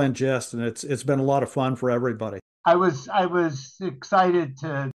was all in jest, and it's been a lot of fun for everybody. I was excited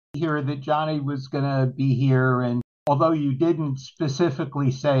to hear that Johnny was going to be here, and although you didn't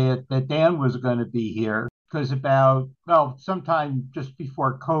specifically say it, that Dan was going to be here, because sometime just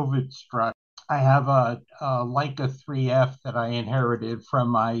before COVID struck, I have a Leica 3F that I inherited from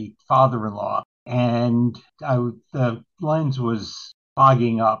my father-in-law, and the lens was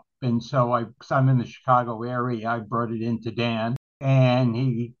fogging up, and so because I'm in the Chicago area, I brought it into Dan. And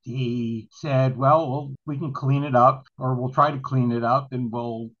he said, well, we can clean it up, or we'll try to clean it up, and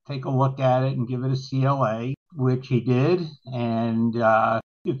we'll take a look at it and give it a CLA, which he did. And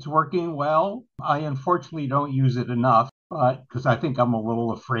it's working well. I unfortunately don't use it enough, but because I think I'm a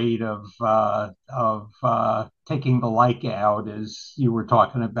little afraid of taking the Leica out, as you were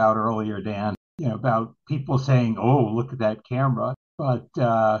talking about earlier, Dan, about people saying, oh, look at that camera. But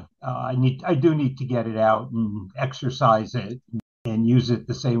I do need to get it out and exercise it and use it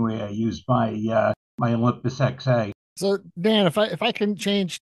the same way I use my Olympus XA. So Dan, if I can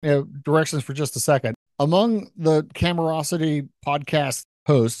change directions for just a second, among the Camerosity podcast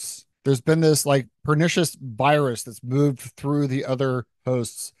hosts, there's been this like pernicious virus that's moved through the other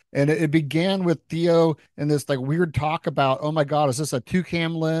hosts. And it began with Theo and this like weird talk about, oh my God, is this a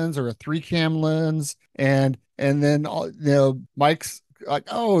 2-cam lens or a 3-cam lens? And then Mike's like,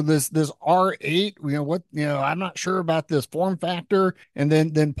 oh, this R8, I'm not sure about this form factor. And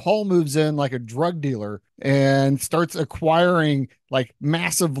then Paul moves in like a drug dealer and starts acquiring like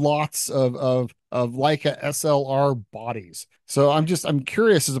massive lots of Leica SLR bodies. So I'm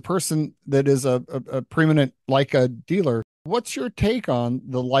curious, as a person that is a preeminent Leica dealer, what's your take on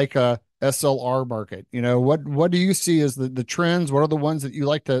the Leica SLR market? What do you see as the trends? What are the ones that you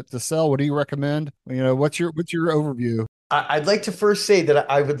like to sell? What do you recommend? What's your overview? I'd like to first say that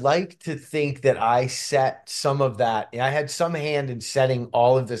I would like to think that I set some of that. I had some hand in setting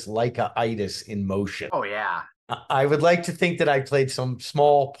all of this Leica-itis in motion. Oh, yeah. I would like to think that I played some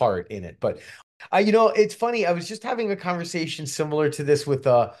small part in it. But, it's funny. I was just having a conversation similar to this with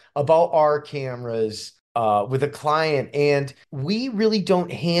about our cameras with a client, and we really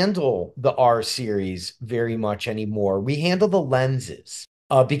don't handle the R series very much anymore. We handle the lenses.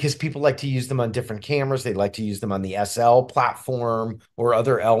 Because people like to use them on different cameras. They like to use them on the SL platform or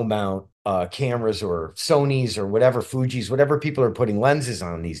other L mount cameras, or Sony's or whatever, Fuji's, whatever people are putting lenses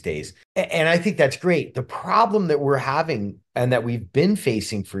on these days. And I think that's great. The problem that we're having and that we've been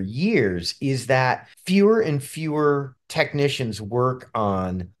facing for years is that fewer and fewer technicians work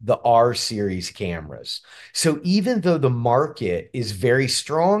on the R series cameras. So even though the market is very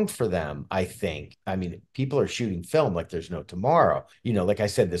strong for them, I mean, people are shooting film like there's no tomorrow. Like I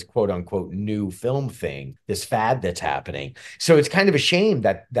said, this quote unquote new film thing, this fad that's happening. So it's kind of a shame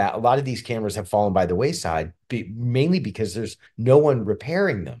that a lot of these cameras have fallen by the wayside, mainly because there's no one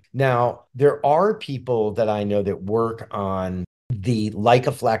repairing them. Now, there are people that I know that work on the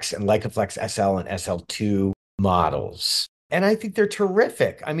Leica Flex and Leica Flex SL and SL2 models. And I think they're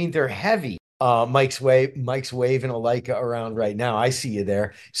terrific. I mean, they're heavy. Mike's waving a Leica around right now. I see you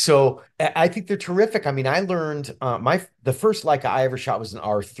there. So I think they're terrific. I mean, I learned the first Leica I ever shot was an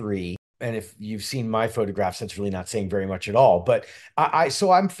R3. And if you've seen my photographs, that's really not saying very much at all. But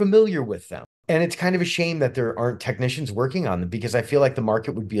so I'm familiar with them. And it's kind of a shame that there aren't technicians working on them because I feel like the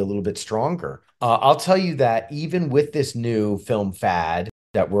market would be a little bit stronger. I'll tell you that even with this new film fad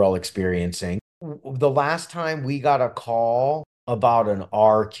that we're all experiencing, the last time we got a call about an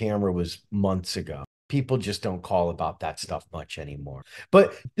R camera was months ago. People just don't call about that stuff much anymore.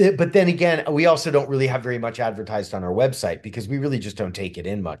 But then again, we also don't really have very much advertised on our website because we really just don't take it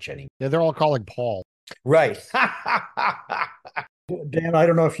in much anymore. Yeah, they're all calling Paul. Right. Dan, I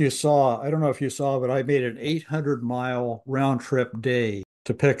don't know if you saw, but I made an 800-mile round trip day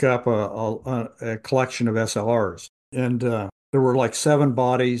to pick up a collection of SLRs. And there were like 7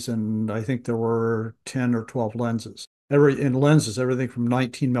 bodies, and I think there were 10 or 12 lenses. Lenses, everything from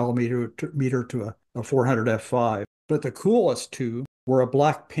 19 millimeter to a 400 f5. But the coolest two were a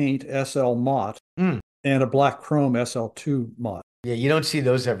black paint SL Mott and a black chrome SL2 Mott. Yeah, you don't see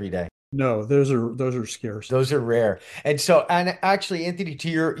those every day. No, those are scarce. Those are rare. And actually, Anthony, to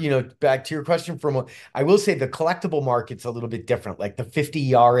your, back to your question for a moment, I will say the collectible market's a little bit different, like the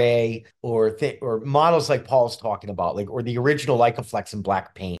 50 RA or models like Paul's talking about, or the original Leica Flex in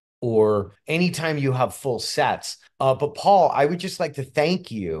black paint, or anytime you have full sets. But Paul, I would just like to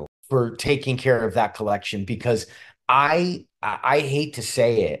thank you for taking care of that collection because I hate to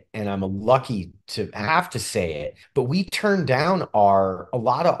say it, and I'm lucky to have to say it, but we turned down a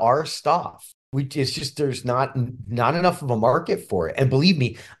lot of our stuff. It's just there's not enough of a market for it. And believe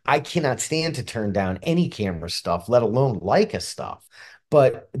me, I cannot stand to turn down any camera stuff, let alone Leica stuff.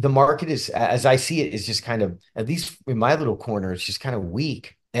 But the market is, as I see it, is just kind of, at least in my little corner, it's just kind of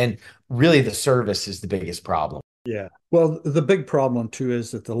weak. And really the service is the biggest problem. Yeah. Well, the big problem too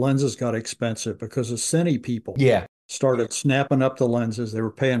is that the lenses got expensive because the cine people started snapping up the lenses. They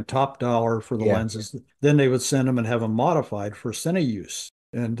were paying top dollar for the lenses. Then they would send them and have them modified for cine use.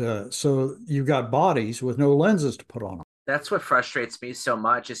 And so you got bodies with no lenses to put on them. That's what frustrates me so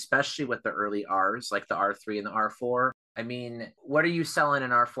much, especially with the early Rs, like the R3 and the R4. I mean, what are you selling an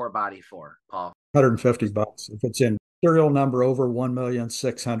R4 body for, Paul? $150. If it's in serial number over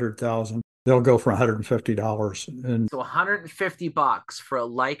 1,600,000, they'll go for $150. And so $150 for a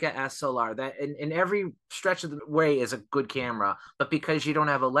Leica SLR that in every stretch of the way is a good camera, but because you don't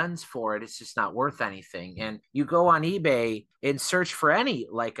have a lens for it, it's just not worth anything. And you go on eBay and search for any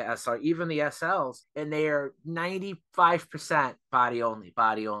Leica SLR, even the SLs, and they are 95% body only,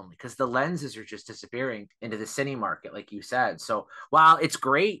 because the lenses are just disappearing into the cine market, like you said. So while it's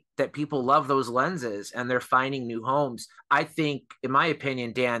great that people love those lenses and they're finding new homes, I think, in my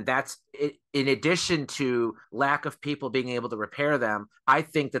opinion, Dan, that's it. In addition to lack of people being able to repair them, I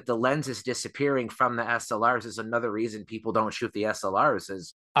think that the lenses disappearing from the SLRs is another reason people don't shoot the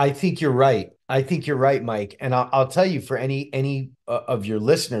SLRs. I think you're right. Mike. And I'll tell you, for any of your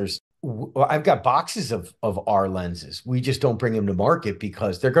listeners, I've got boxes of R lenses. We just don't bring them to market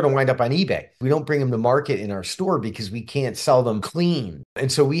because they're going to wind up on eBay. We don't bring them to market in our store because we can't sell them clean. And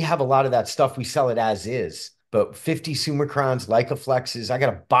so we have a lot of that stuff. We sell it as is. But 50 Summicrons, Leica Flexes, I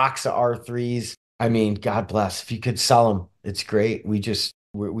got a box of R3s. I mean, God bless. If you could sell them, it's great. We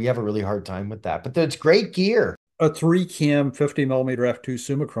have a really hard time with that. But it's great gear. A 3-cam 50 millimeter f2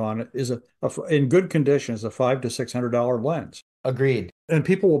 Summicron is in good condition, is a $500 to $600 lens. Agreed. And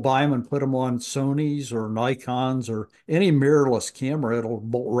people will buy them and put them on Sony's or Nikon's or any mirrorless camera. It'll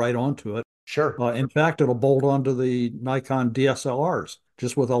bolt right onto it. Sure. In fact, it'll bolt onto the Nikon DSLRs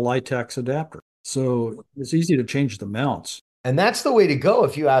just with a Litex adapter. So it's easy to change the mounts. And that's the way to go,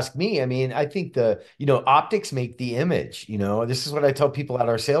 if you ask me. I mean, I think optics make the image. This is what I tell people at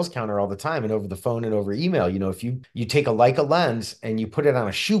our sales counter all the time and over the phone and over email. If you take a Leica lens and you put it on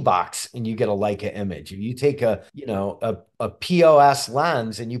a shoebox and you get a Leica image. If you take a POS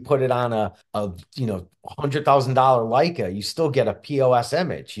lens and you put it on a $100,000 Leica, you still get a POS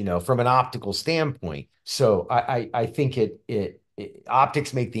image, from an optical standpoint. So I think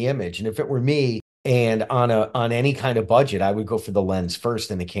optics make the image. And if it were me, and on any kind of budget, I would go for the lens first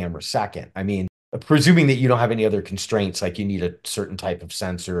and the camera second. I mean, presuming that you don't have any other constraints, like you need a certain type of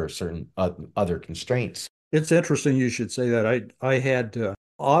sensor or certain other constraints. It's interesting you should say that. I had,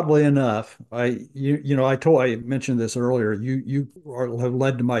 oddly enough, I mentioned this earlier. You have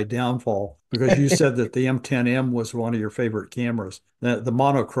led to my downfall because you said that the M10M was one of your favorite cameras, the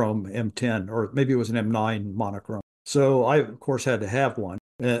monochrome M10, or maybe it was an M9 monochrome. So I, of course, had to have one.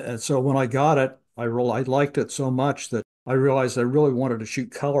 And so when I got it, I liked it so much that I realized I really wanted to shoot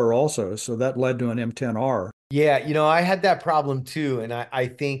color also. So that led to an M10R. Yeah, I had that problem too. And I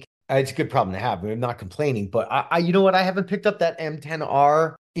think It's a good problem to have. I'm not complaining, but you know what? I haven't picked up that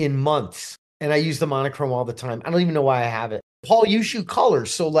M10R in months, and I use the monochrome all the time. I don't even know why I have it. Paul, you shoot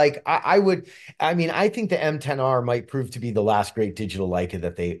colors, so like I mean, I think the M10R might prove to be the last great digital Leica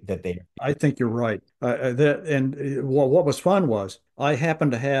that they. I think you're right. What was fun was I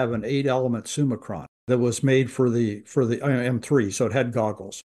happened to have an 8-element Summicron that was made for the M3, so it had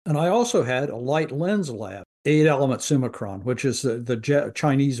goggles, and I also had a Light Lens Lab 8-element Summicron, which is the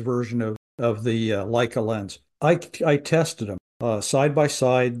Chinese version of the Leica lens. I tested them side by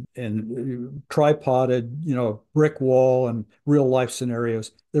side and tripoded, brick wall and real life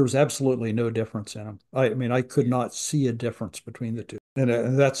scenarios. There was absolutely no difference in them. I mean, I could not see a difference between the two, and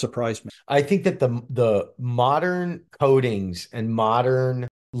that surprised me. I think that the modern coatings and modern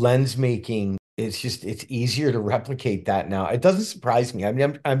lens making, it's easier to replicate that now. It doesn't surprise me. I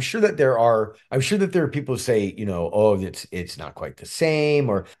mean, I'm sure that there are people who say, oh, it's not quite the same,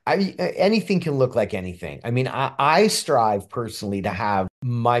 or anything can look like anything. I mean, I strive personally to have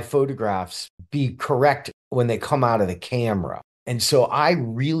my photographs be correct when they come out of the camera. And so I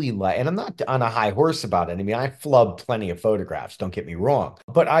really like, and I'm not on a high horse about it. I mean, I flub plenty of photographs, don't get me wrong,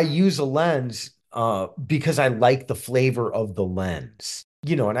 but I use a lens because I like the flavor of the lens.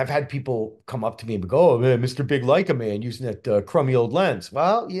 And I've had people come up to me and go, oh, man, Mr. Big Leica man using that crummy old lens.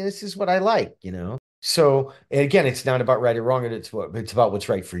 Well, yeah, this is what I like, So, and again, it's not about right or wrong, and it's about what's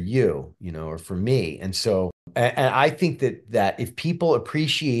right for you, or for me. And so, and I think that if people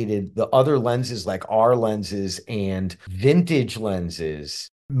appreciated the other lenses like our lenses and vintage lenses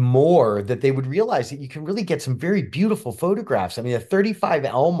more, that they would realize that you can really get some very beautiful photographs. I mean, a 35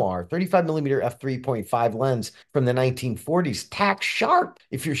 Elmar, 35 millimeter f3.5 lens from the 1940s, tack sharp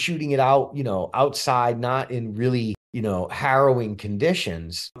if you're shooting it out, outside, not in really, harrowing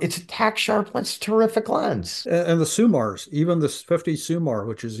conditions. It's a tack sharp lens, terrific lens. And the Sumars, even the 50 Sumar,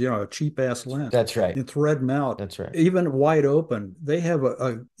 which is, a cheap ass lens. That's right. It's red mount. That's right. Even wide open, they have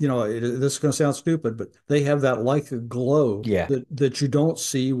this is going to sound stupid, but they have that Leica glow that you don't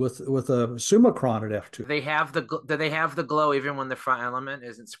see with a Summicron at f2. Do they have the glow even when the front element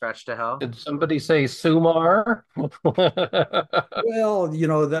isn't scratched to hell? Did somebody say Sumar? Well,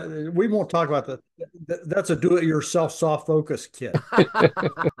 that we won't talk about that. That's a do-it-yourself soft focus kit.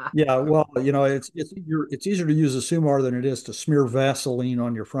 Yeah, well, it's easier to use a Sumar than it is to smear Vaseline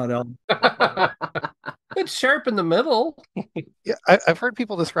on your front element. It's sharp in the middle. Yeah, I've heard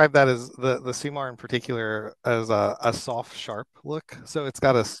people describe that as the Sumar in particular as a soft, sharp look. So it's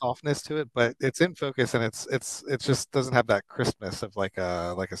got a softness to it, but it's in focus and it just doesn't have that crispness of like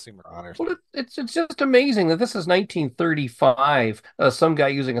a Sumaron or something. Well, it's just amazing that this is 1935. Some guy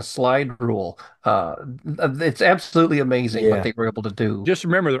using a slide rule. It's absolutely amazing what they were able to do. Just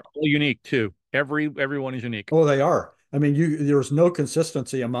remember, they're all unique too. Everyone is unique. Oh, they are. I mean, there's no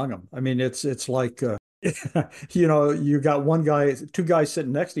consistency among them. I mean, it's like you got two guys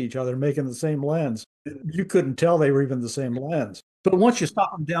sitting next to each other making the same lens. You couldn't tell they were even the same lens. But once you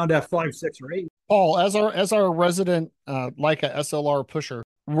stop them down to f5, 6, or 8. Paul, as our resident Leica SLR pusher,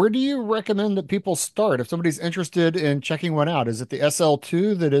 where do you recommend that people start if somebody's interested in checking one out? Is it the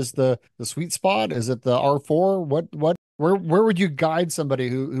SL2 that is the sweet spot? Is it the R4? Where would you guide somebody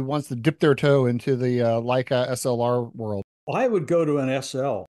who wants to dip their toe into the Leica SLR world? I would go to an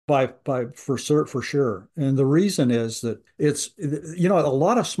SL for sure. And the reason is that it's, a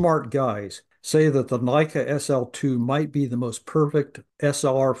lot of smart guys say that the Leica SL2 might be the most perfect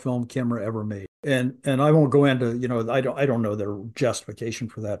SLR film camera ever made. And I won't go into, I don't know their justification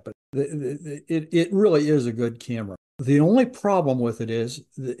for that, but it really is a good camera. The only problem with it is,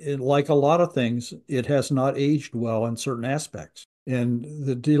 like a lot of things, it has not aged well in certain aspects. And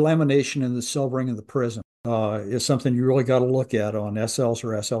the delamination and the silvering of the prism is something you really got to look at on SLs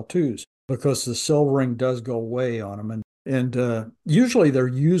or SL2s, because the silvering does go away on them. And usually they're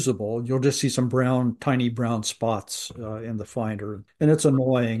usable. You'll just see some tiny brown spots in the finder. And it's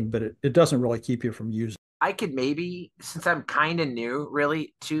annoying, but it doesn't really keep you from using. I could maybe, since I'm kind of new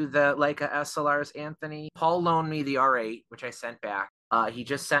really to the Leica SLRs, Anthony, Paul loaned me the R8, which I sent back. He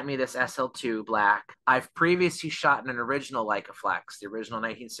just sent me this SL2 black. I've previously shot an original Leica Flex, the original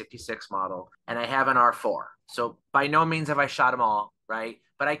 1966 model, and I have an R4. So by no means have I shot them all, right?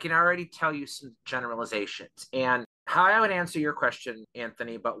 But I can already tell you some generalizations. And how I would answer your question,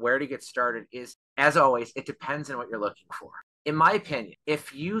 Anthony, but where to get started is, as always, it depends on what you're looking for. In my opinion,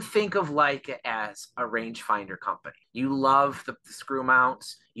 if you think of Leica as a rangefinder company, you love the screw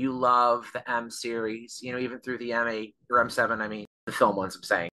mounts, you love the M series, even through the M8 or M7, I mean, the film ones I'm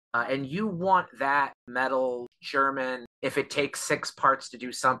saying, and you want that metal German, if it takes 6 parts to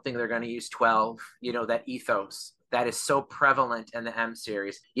do something, they're going to use 12, that ethos. that is so prevalent in the M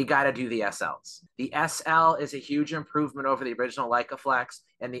series, you got to do the SLs. The SL is a huge improvement over the original Leica Flex,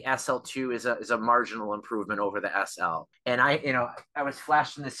 and the SL2 is a marginal improvement over the SL. And I was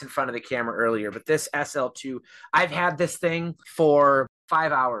flashing this in front of the camera earlier, but this SL2, I've had this thing for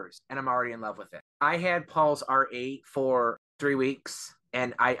 5 hours and I'm already in love with it. I had Paul's R8 for 3 weeks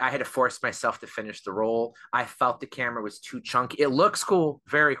and I had to force myself to finish the roll. I felt the camera was too chunky. It looks cool,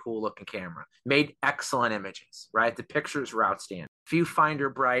 very cool looking camera. Made excellent images, right? The pictures were outstanding.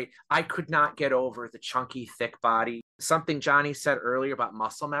 Viewfinder bright. I could not get over the chunky, thick body. Something Johnny said earlier about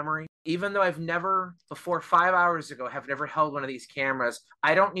muscle memory. Even though I've never, before 5 hours ago, have never held one of these cameras,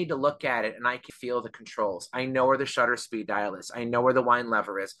 I don't need to look at it and I can feel the controls. I know where the shutter speed dial is. I know where the wine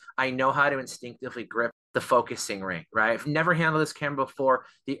lever is. I know how to instinctively grip the focusing ring, right? I've never handled this camera before.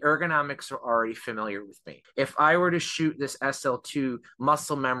 The ergonomics are already familiar with me. If I were to shoot this SL2,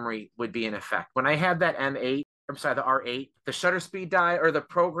 muscle memory would be in effect. When I had that M8, I'm sorry, the R8, the shutter speed dial or the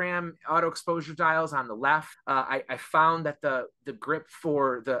program auto exposure dials on the left. I found that the grip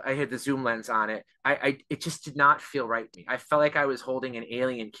for I had the zoom lens on it. It just did not feel right to me. I felt like I was holding an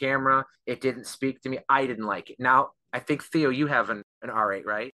alien camera. It didn't speak to me. I didn't like it. Now, I think Theo, you have an R8,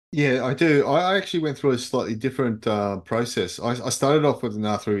 right? Yeah, I do. I actually went through a slightly different process. I started off with an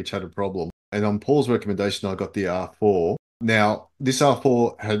R3 which had a problem, and on Paul's recommendation, I got the R4. Now, this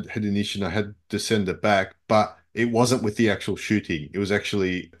R4 had an issue, and I had to send it back, but it wasn't with the actual shooting. It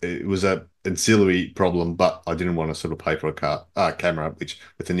was a ancillary problem, but I didn't want to sort of pay for a camera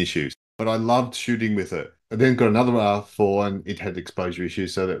with an issue. But I loved shooting with it. I then got another R4 and it had exposure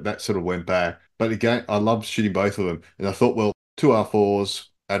issues, so that sort of went back. But again, I loved shooting both of them. And I thought, well, 2 R4s,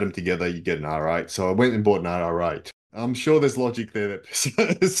 add them together, you get an R8. So I went and bought an R8. I'm sure there's logic there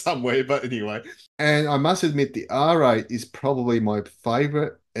that somewhere, but anyway. And I must admit, the R8 is probably my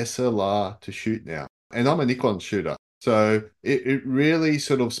favorite SLR to shoot now. And I'm a Nikon shooter. So it really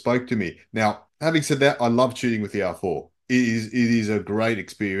sort of spoke to me. Now, having said that, I love shooting with the R4. It is a great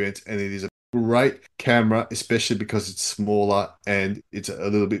experience, and it is a great camera, especially because it's smaller and it's a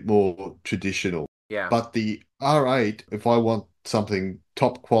little bit more traditional. Yeah. But the R8, if I want something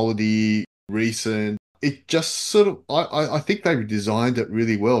top quality, recent, it just sort of, I think they designed it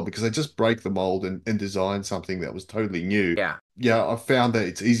really well because they just break the mold and design something that was totally new. Yeah. Yeah, I found that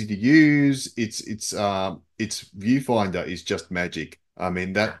it's easy to use. Its viewfinder is just magic. I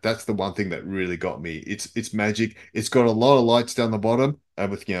mean, that's the one thing that really got me. It's magic. It's got a lot of lights down the bottom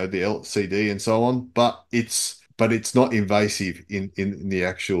with the LCD and so on, but it's not invasive in the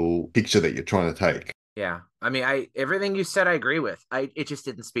actual picture that you're trying to take. Yeah. I mean, everything you said, I agree with. It just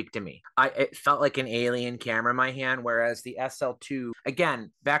didn't speak to me. It felt like an alien camera in my hand, whereas the SL2,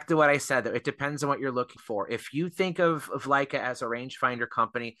 again, back to what I said, though, it depends on what you're looking for. If you think of Leica as a rangefinder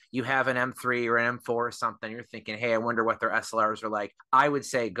company, you have an M3 or an M4 or something, you're thinking, hey, I wonder what their SLRs are like. I would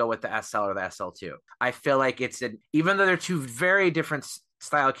say go with the SL or the SL2. I feel like even though they're two very different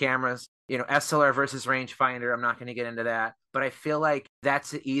style cameras, SLR versus rangefinder, I'm not going to get into that, but I feel like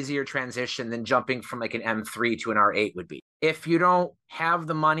that's an easier transition than jumping from like an M3 to an R8 would be. If you don't have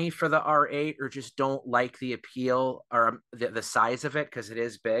the money for the R8 or just don't like the appeal or the size of it, because it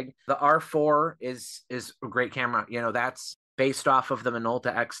is big, the R4 is a great camera. That's based off of the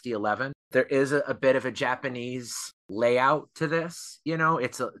Minolta XD11. There is a bit of a Japanese layout to this.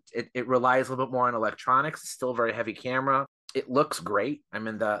 It relies a little bit more on electronics. It's still a very heavy camera. It looks great. I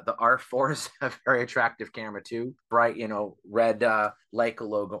mean, the R4 is a very attractive camera too. Bright, red Leica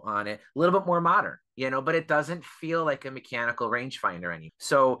logo on it. A little bit more modern, but it doesn't feel like a mechanical rangefinder anymore.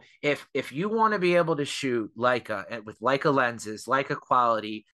 So if you want to be able to shoot Leica with Leica lenses, Leica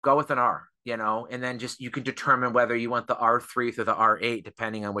quality, go with an R. And then just you can determine whether you want the R3 or the R8,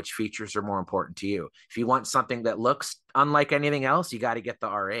 depending on which features are more important to you. If you want something that looks unlike anything else, you got to get the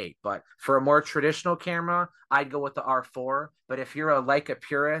R8. But for a more traditional camera, I'd go with the R4. But if you're a Leica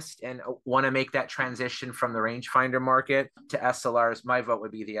purist and want to make that transition from the rangefinder market to SLRs, my vote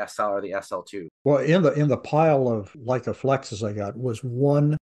would be the SL or the SL2. Well, in the pile of Leica Flexes I got was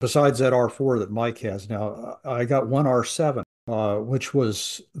one, besides that R4 that Mike has now, I got one R7. Which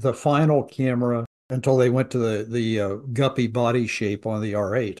was the final camera until they went to the guppy body shape on the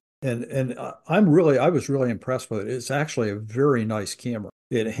R8. And I was really impressed with it. It's actually a very nice camera.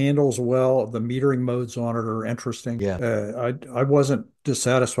 It handles well. The metering modes on it are interesting. Yeah. I wasn't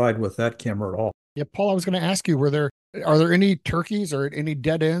dissatisfied with that camera at all. Yeah, Paul, I was going to ask you, are there any turkeys or any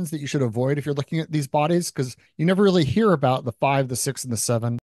dead ends that you should avoid if you're looking at these bodies? Because you never really hear about the 5, the 6, and the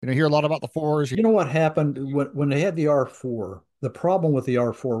 7. You hear a lot about the 4s. You know what happened when they had the R4? The problem with the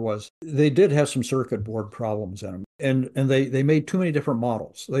R4 was they did have some circuit board problems in them, and they made too many different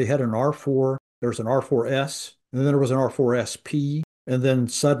models. They had an R4. There's an R4S, and then there was an R4SP, and then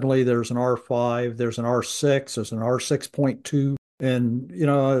suddenly there's an R5, there's an R6, there's an R6.2, and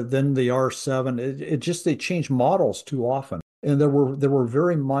then the R7. It just they change models too often, and there were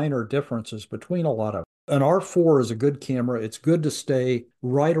very minor differences between a lot of. An R4 is a good camera. It's good to stay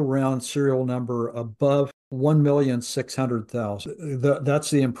right around serial number above 1,600,000.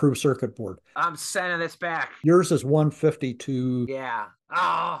 That's the improved circuit board. I'm sending this back. Yours is 152. Yeah.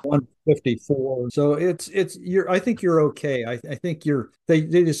 Oh. 154. So I think you're okay. I think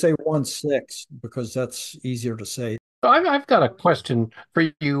they just say 1.6 because that's easier to say. I've got a question for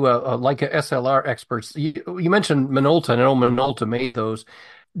you, Leica SLR experts. You mentioned Minolta, and I know Minolta made those.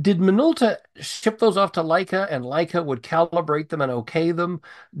 Did Minolta ship those off to Leica, and Leica would calibrate them and okay them?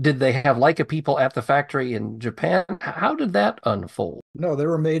 Did they have Leica people at the factory in Japan? How did that unfold? No, they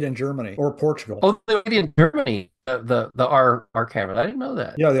were made in Germany or Portugal. Oh, they were made in Germany. The R camera. I didn't know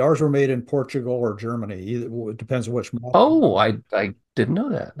that. Yeah, the R's were made in Portugal or Germany. It depends on which model. Oh, I didn't know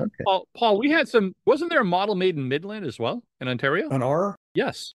that. Okay. Paul, we had some. Wasn't there a model made in Midland as well in Ontario? An R?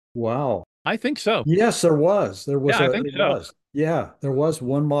 Yes. Wow. I think so. Yes, there was. I think so. Yeah, there was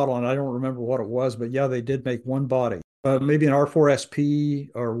one model, and I don't remember what it was, but yeah, they did make one body. Maybe an R4SP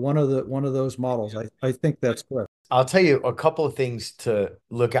or one of those models. I think that's correct. I'll tell you a couple of things to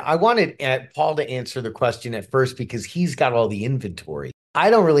look at. I wanted Paul to answer the question at first because he's got all the inventory. I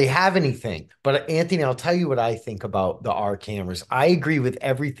don't really have anything, but Anthony, I'll tell you what I think about the R cameras. I agree with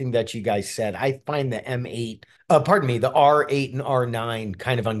everything that you guys said. I find the the R8 and R9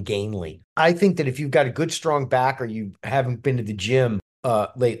 kind of ungainly. I think that if you've got a good, strong back or you haven't been to the gym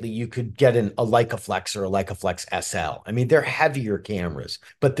lately, you could get a Leica Flex or a Leica Flex SL. I mean, they're heavier cameras,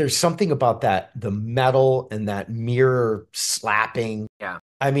 but there's something about the metal and that mirror slapping. Yeah.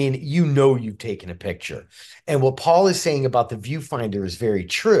 I mean, you've taken a picture. And what Paul is saying about the viewfinder is very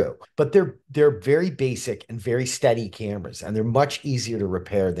true, but they're very basic and very steady cameras, and they're much easier to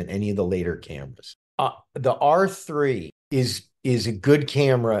repair than any of the later cameras. The R3 is a good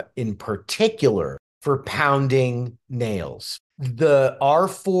camera in particular for pounding nails. The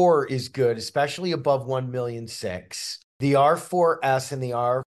R4 is good, especially above 1.6 million. The R4S and the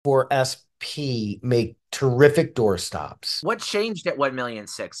R4SP make terrific door stops. What changed at 1.6 million?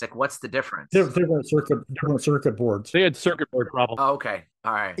 Like, what's the difference? Different circuit boards. They had circuit board problems. Oh, okay.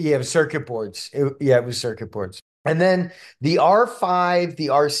 All right. Yeah, it was circuit boards. It was circuit boards. And then the R5, the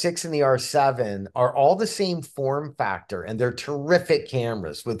R6, and the R7 are all the same form factor, and they're terrific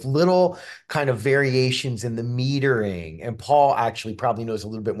cameras with little kind of variations in the metering. And Paul actually probably knows a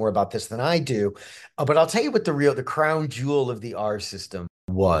little bit more about this than I do. But I'll tell you what the crown jewel of the R system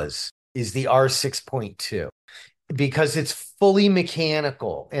is the R6.2. Because it's fully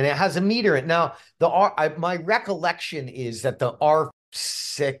mechanical and it has a meter in it. Now, my recollection is that the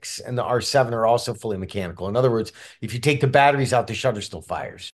R6 and the R7 are also fully mechanical. In other words, if you take the batteries out, the shutter still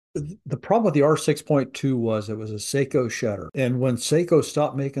fires. The problem with the R6.2 was it was a Seiko shutter. And when Seiko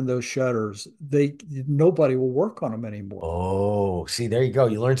stopped making those shutters, nobody will work on them anymore. Oh, see, there you go.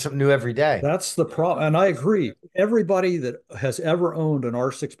 You learn something new every day. That's the problem. And I agree. Everybody that has ever owned an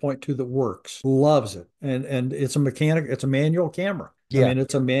R6.2 that works loves it. And it's a manual camera. Yeah. I mean,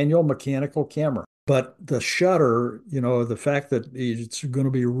 it's a manual mechanical camera. But the shutter, the fact that it's going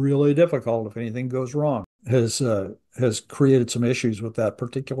to be really difficult if anything goes wrong has created some issues with that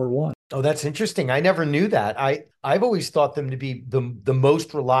particular one. Oh, that's interesting. I never knew that. I've always thought them to be the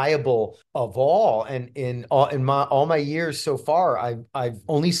most reliable of all. And in all my years so far, I've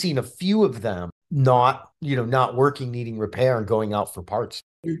only seen a few of them not working, needing repair, and going out for parts.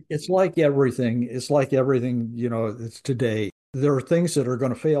 It's like everything. It's it's today. There are things that are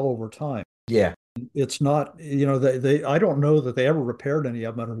going to fail over time. Yeah. It's not, I don't know that they ever repaired any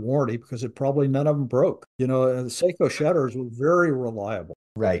of them under warranty because probably none of them broke. The Seiko shutters were very reliable.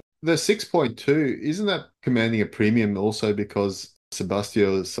 Right. The 6.2, isn't that commanding a premium also because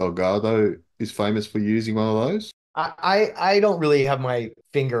Sebastião Salgado is famous for using one of those? I don't really have my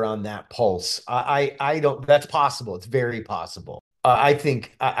finger on that pulse. I don't. That's possible. It's very possible. I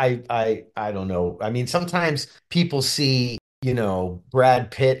think I don't know. I mean, sometimes people see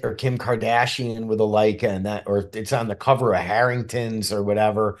Brad Pitt or Kim Kardashian with a Leica or it's on the cover of Harrington's or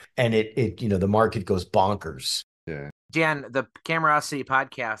whatever, and it the market goes bonkers. Yeah. Dan, the Camerosity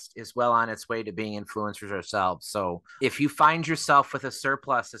podcast is well on its way to being influencers ourselves. So if you find yourself with a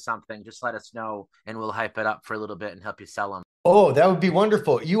surplus of something, just let us know and we'll hype it up for a little bit and help you sell them. Oh, that would be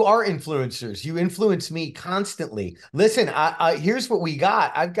wonderful. You are influencers. You influence me constantly. Listen, I here's what we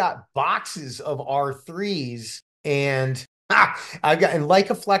got. I've got boxes of R3s and I've got and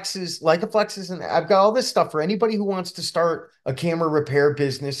Leica Flexes, and I've got all this stuff for anybody who wants to start a camera repair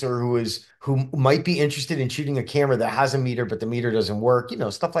business or who might be interested in shooting a camera that has a meter, but the meter doesn't work,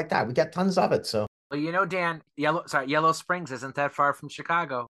 stuff like that. We got tons of it. So Well, Dan, Yellow Springs isn't that far from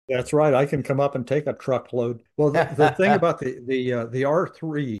Chicago. That's right. I can come up and take a truckload. Well, the thing about the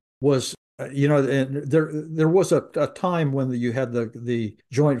R3 was, and there was a time when you had the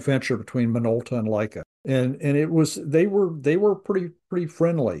joint venture between Minolta and Leica, and it was they were pretty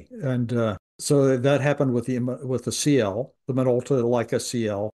friendly, and so that happened with the CL, the Minolta Leica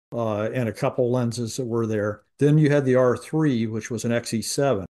CL, and a couple lenses that were there. Then you had the R3, which was an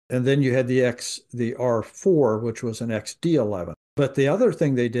XE7, and then you had the R4, which was an XD11. But the other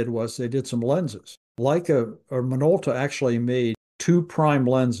thing they did was they did some lenses. Leica or Minolta actually made two prime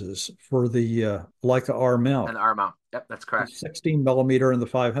lenses for the Leica R mount. And the R mount. Yep, that's correct. The 16 millimeter and the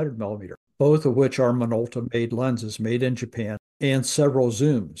 500 millimeter, both of which are Minolta made lenses made in Japan, and several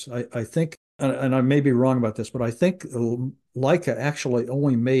zooms. I think, and I may be wrong about this, but I think Leica actually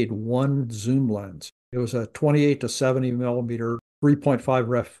only made one zoom lens. It was a 28 to 70 millimeter 3.5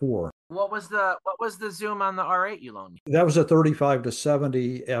 ref 4. What was the zoom on the R8 you loaned me? That was a 35 to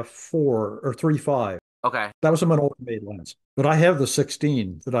 70 f4 or 3.5. Okay. That was a Minolta made lens. But I have the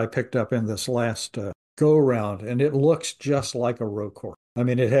 16 that I picked up in this last go around, and it looks just like a Rocore. I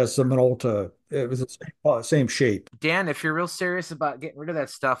mean, it has the Minolta. It was the same shape. Dan, if you're real serious about getting rid of that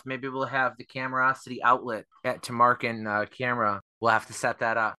stuff, maybe we'll have the Camerosity outlet at Tamarkin camera. We'll have to set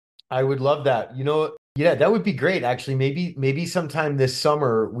that up. I would love that. Yeah, that would be great. Actually, maybe sometime this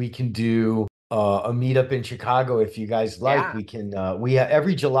summer we can do a meetup in Chicago if you guys like. Yeah. We can. We have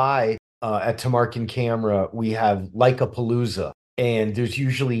every July at Tamarkin Camera we have Leica Palooza, and there's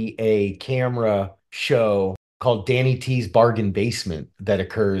usually a camera show called Danny T's Bargain Basement that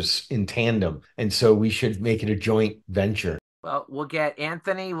occurs in tandem, and so we should make it a joint venture. Well, we'll get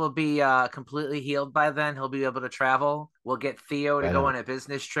Anthony will be completely healed by then. He'll be able to travel. We'll get Theo to go on a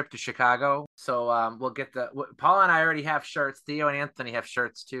business trip to Chicago. So we'll get Paul and I already have shirts. Theo and Anthony have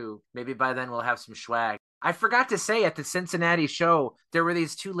shirts too. Maybe by then we'll have some swag. I forgot to say at the Cincinnati show, there were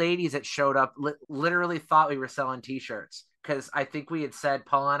these two ladies that showed up, literally thought we were selling T-shirts. Because I think we had said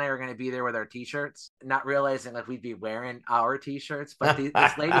Paul and I were going to be there with our T-shirts, not realizing like we'd be wearing our T-shirts. But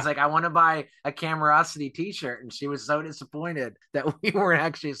this lady's like, I want to buy a Camerosity T-shirt. And she was so disappointed that we weren't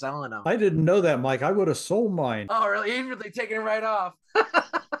actually selling them. I didn't know that, Mike. I would have sold mine. Oh, really? You've really taken it right off.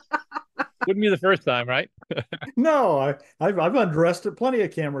 Wouldn't be the first time, right? No, I've undressed at plenty of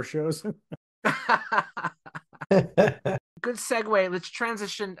camera shows. Good segue. Let's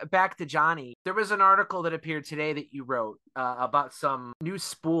transition back to Johnny. There was an article that appeared today that you wrote about some new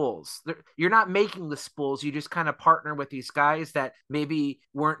spools. You're not making the spools. You just kind of partner with these guys that maybe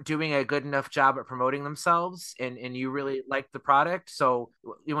weren't doing a good enough job at promoting themselves, and you really liked the product. So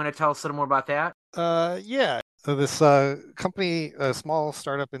you want to tell us a little more about that? Yeah. So this company, a small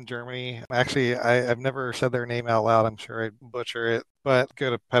startup in Germany, actually, I've never said their name out loud. I'm sure I'd butcher it, but go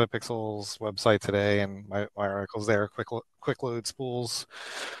to Petapixel's website today, and my article's there. Quick load spools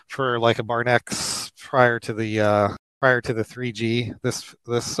for Leica Barnex prior to the 3G.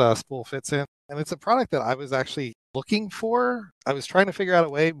 This spool fits in, and it's a product that I was actually looking for. I was trying to figure out a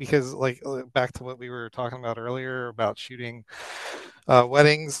way because, like, back to what we were talking about earlier about shooting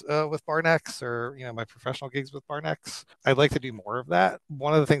weddings with Barnex, or my professional gigs with Barnex. I'd like to do more of that.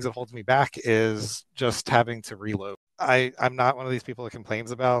 One of the things that holds me back is just having to reload. I'm not one of these people that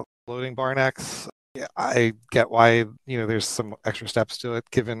complains about loading Barnex. Yeah, I get why there's some extra steps to it,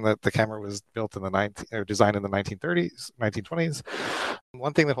 given that the camera was built in designed in the 1930s, 1920s.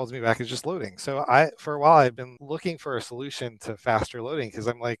 One thing that holds me back is just loading. So for a while, I've been looking for a solution to faster loading, because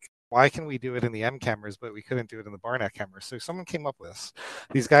I'm like, why can we do it in the M cameras, but we couldn't do it in the Barneck cameras? So someone came up with this.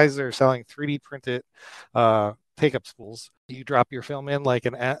 These guys are selling 3D printed take-up spools. You drop your film in like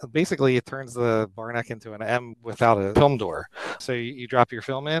basically it turns the Barneck into an M without a film door. So you drop your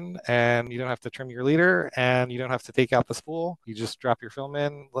film in, and you don't have to trim your leader, and you don't have to take out the spool. You just drop your film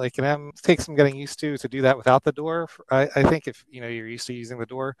in like an M. It takes some getting used to do that without the door. I think if you're used to using the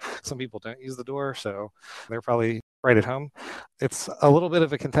door, some people don't use the door, so they're probably right at home. It's a little bit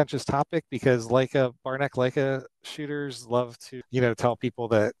of a contentious topic because Leica shooters love to, tell people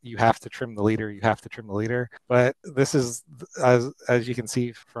that you have to trim the leader, But this is, as you can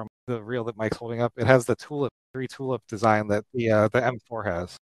see from the reel that Mike's holding up, it has the three tulip design that the M4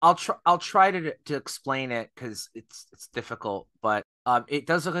 has. I'll try to explain it because it's difficult, but it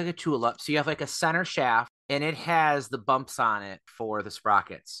does look like a tulip. So you have like a center shaft, and it has the bumps on it for the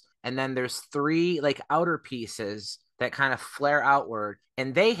sprockets. And then there's three like outer pieces that kind of flare outward,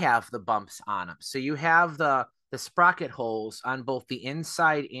 and they have the bumps on them. So you have the the sprocket holes on both the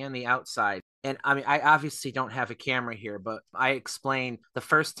inside and the outside. And I mean, I obviously don't have a camera here, but I explained the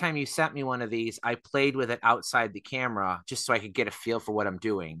first time you sent me one of these, I played with it outside the camera just so I could get a feel for what I'm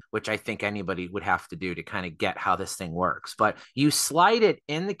doing, which I think anybody would have to do to kind of get how this thing works. But you slide it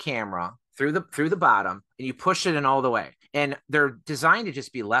in the camera through the bottom and you push it in all the way. And they're designed to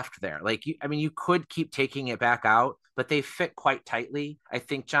just be left there. Like I mean, you could keep taking it back out, but they fit quite tightly. I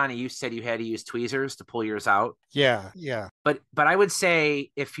think, Johnny, you said you had to use tweezers to pull yours out. Yeah. But I would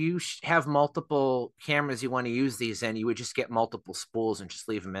say if you have multiple cameras you want to use these in, you would just get multiple spools and just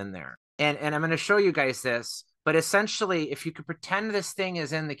leave them in there. And I'm going to show you guys this. But essentially, if you could pretend this thing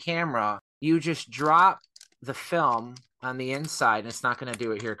is in the camera, you just drop the film on the inside. And it's not going to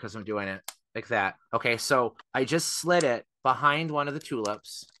do it here because I'm doing it like that. Okay, so I just slid it behind one of the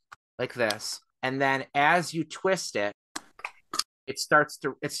tulips like this. And then as you twist it, it starts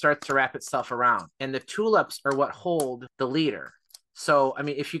to wrap itself around. And the tulips are what hold the leader. So, I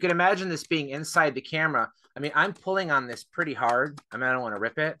mean, if you could imagine this being inside the camera, I mean, I'm pulling on this pretty hard. I mean, I don't want to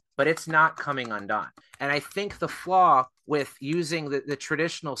rip it, but it's not coming undone. And I think the flaw with using the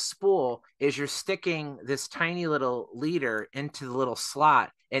traditional spool is you're sticking this tiny little leader into the little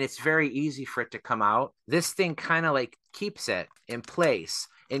slot, and it's very easy for it to come out. This thing kind of like keeps it in place.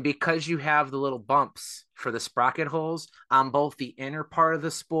 And because you have the little bumps for the sprocket holes on both the inner part of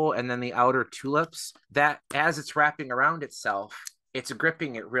the spool and then the outer tulips, that as it's wrapping around itself, it's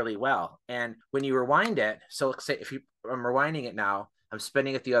gripping it really well. And when you rewind it, so let's say I'm rewinding it now, I'm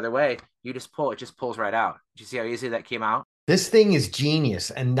spinning it the other way, you just pull, it just pulls right out. Do you see how easy that came out? This thing is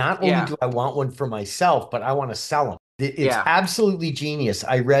genius. And not only do I want one for myself, but I want to sell them. It's absolutely genius.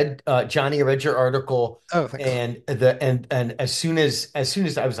 I read Johnny, I read your article. Oh, thanks. And as soon as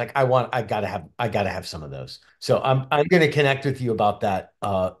I was like, I gotta have some of those. So I'm going to connect with you about that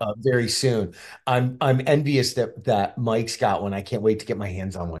very soon. I'm envious that Mike's got one. I can't wait to get my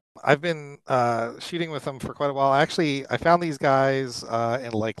hands on one. I've been shooting with them for quite a while. Actually, I found these guys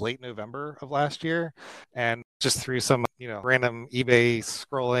in like late November of last year, and just through some random eBay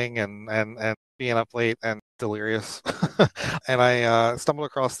scrolling and being up late and delirious, and I stumbled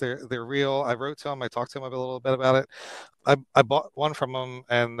across their reel. I wrote to them. I talked to them a little bit about it. I bought one from them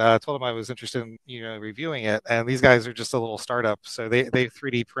and told them I was interested in reviewing it. And these guys are just a little startup, so they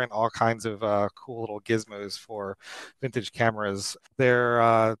 3D print all kinds of cool little gizmos for vintage cameras.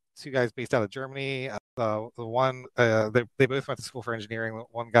 They're two guys based out of Germany. The one they both went to school for engineering.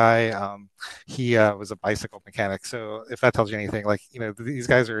 One guy he was a bicycle mechanic. So if that tells you anything, like these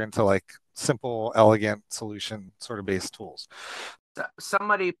guys are into like simple, elegant solution sort of based tools.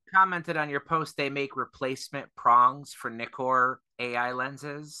 Somebody commented on your post they make replacement prongs for Nikkor AI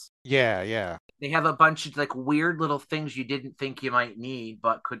lenses. Yeah. They have a bunch of like weird little things you didn't think you might need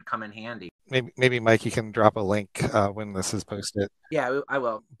but could come in handy. Maybe Mike, you can drop a link when this is posted. Yeah, I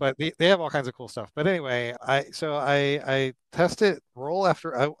will. But they have all kinds of cool stuff. But anyway, I tested roll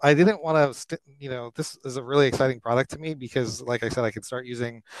after I didn't want to this is a really exciting product to me because like I said, I could start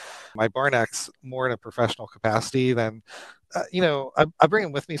using my Barnex more in a professional capacity than I bring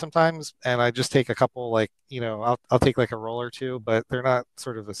them with me sometimes, and I just take a couple, like I'll take like a roll or two, but they're not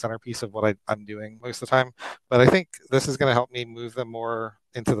sort of the centerpiece of what I'm doing most of the time. But I think this is going to help me move them more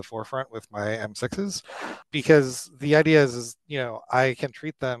into the forefront with my M6s, because the idea is I can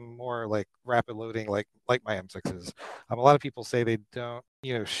treat them more like rapid loading, like my M6s. A lot of people say they don't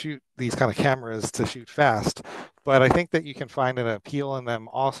shoot these kind of cameras to shoot fast, but I think that you can find an appeal in them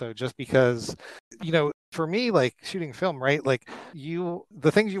also, just because for me, like shooting film, right, like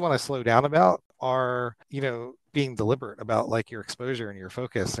the things you want to slow down about are being deliberate about like your exposure and your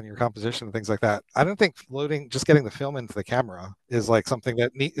focus and your composition and things like that. I don't think just getting the film into the camera is like something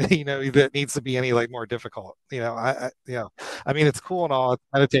that that needs to be any like more difficult. I mean, it's cool and all, it's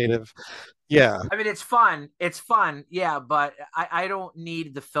meditative. Yeah. I mean, it's fun. Yeah, but I don't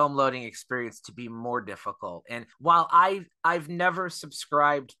need the film loading experience to be more difficult. And while I've never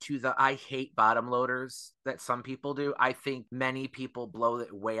subscribed to the I hate bottom loaders that some people do, I think many people blow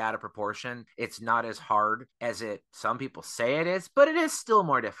it way out of proportion. It's not as hard as some people say it is, but it is still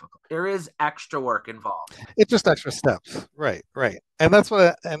more difficult. There is extra work involved. It's just extra steps. Right. And that's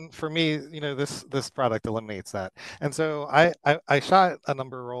and for me, this product eliminates that. And so I shot a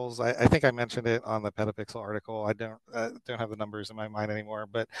number of rolls. I think I mentioned it on the Petapixel article. I don't have the numbers in my mind anymore,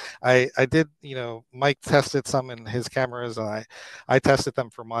 but I did, Mike tested some in his cameras, and I tested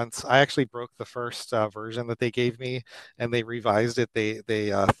them for months. I actually broke the first version that they gave me, and they revised it. They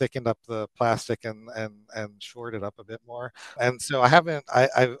thickened up the plastic and shored it up a bit more. And so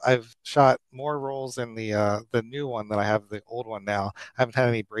I've shot more rolls in the new one than I have the old one now. I haven't had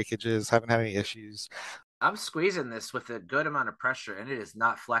any breakages, haven't had any issues. I'm squeezing this with a good amount of pressure, and it is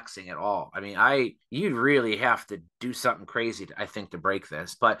not flexing at all. I mean, you really have to do something crazy, I think, to break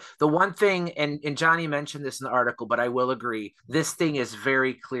this. But the one thing, and Johnny mentioned this in the article, but I will agree, this thing is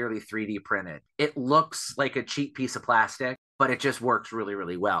very clearly 3D printed. It looks like a cheap piece of plastic, but it just works really,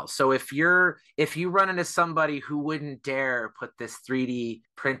 really well. So if you run into somebody who wouldn't dare put this 3D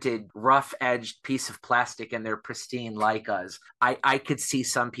printed rough edged piece of plastic in their pristine Leicas, I could see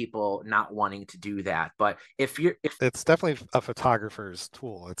some people not wanting to do that. But if it's definitely a photographer's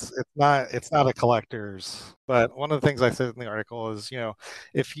tool. It's not a collector's. But one of the things I said in the article is,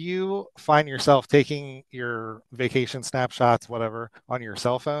 if you find yourself taking your vacation snapshots, whatever, on your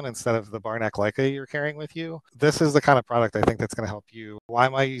cell phone instead of the Barnack Leica you're carrying with you, this is the kind of product I think that's going to help you. Why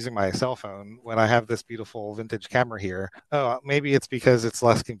am I using my cell phone when I have this beautiful vintage camera here? Oh, maybe it's because it's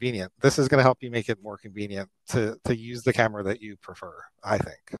less convenient. This is going to help you make it more convenient to use the camera that you prefer, I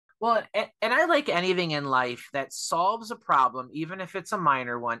think. Well, and I like anything in life that solves a problem, even if it's a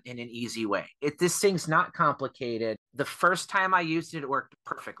minor one, in an easy way. This thing's not complicated. The first time I used it, it worked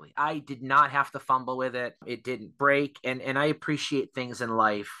perfectly. I did not have to fumble with it. It didn't break. And I appreciate things in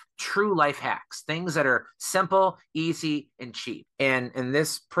life, true life hacks, things that are simple, easy, and cheap. And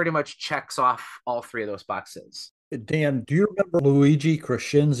this pretty much checks off all three of those boxes. Dan, do you remember Luigi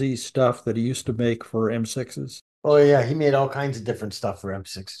Crescenzi's stuff that he used to make for M6s? Oh yeah, he made all kinds of different stuff for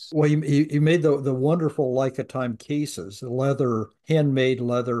M6. Well, he made the wonderful Leica Time cases, the handmade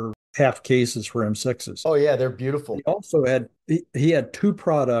leather half cases for M6s. Oh yeah, they're beautiful. He also had he had two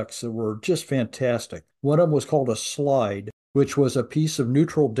products that were just fantastic. One of them was called a slide, which was a piece of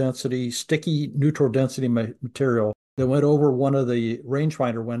sticky neutral density material that went over one of the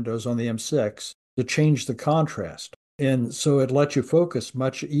rangefinder windows on the M6 to change the contrast. And so it let you focus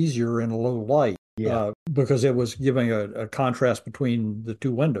much easier in low light. Yeah. Because it was giving a contrast between the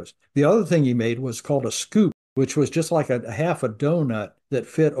two windows. The other thing he made was called a scoop, which was just like a half a donut that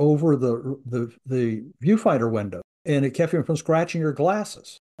fit over the viewfinder window, and it kept you from scratching your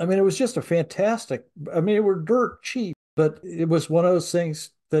glasses. I mean, it was just it were dirt cheap, but it was one of those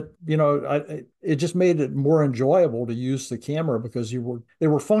things that, it just made it more enjoyable to use the camera because they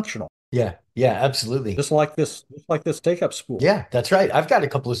were functional. Yeah, absolutely. Just like this take-up spool. Yeah, that's right. I've got a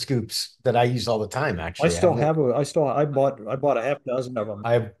couple of scoops that I use all the time, actually. I bought a half dozen of them.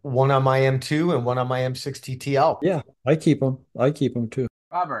 I have one on my M2 and one on my M6 TTL. Yeah, I keep them too.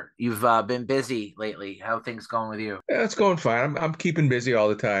 Robert, you've been busy lately. How are things going with you? Yeah, it's going fine. I'm keeping busy all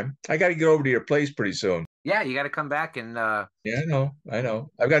the time. I got to get over to your place pretty soon. Yeah, you got to come back and. Yeah, I know.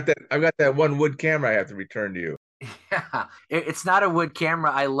 I've got that one wood camera I have to return to you. Yeah, it's not a wood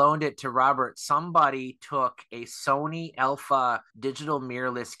camera. I loaned it to Robert. Somebody took a Sony Alpha digital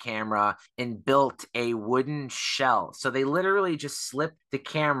mirrorless camera and built a wooden shell. So they literally just slipped the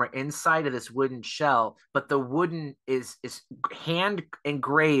camera inside of this wooden shell, but the wooden is hand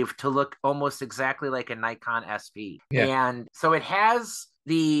engraved to look almost exactly like a Nikon SP. Yeah. And so it has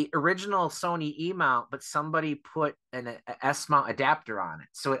the original Sony E-mount, but somebody put an S-mount adapter on it.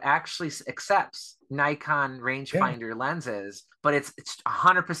 So it actually accepts Nikon rangefinder lenses, but it's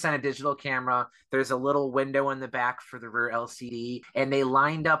 100% a digital camera. There's a little window in the back for the rear LCD, and they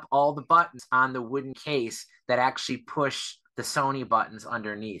lined up all the buttons on the wooden case that actually push the Sony buttons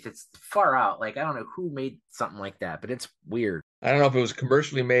underneath. It's far out. Like, I don't know who made something like that, but it's weird. I don't know if it was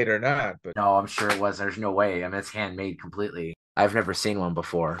commercially made or not, but no, I'm sure it was. There's no way. I mean, it's handmade completely. I've never seen one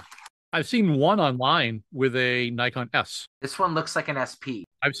before. I've seen one online with a Nikon S. This one looks like an SP.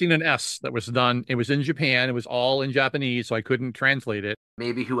 I've seen an S that was done. It was in Japan. It was all in Japanese, so I couldn't translate it.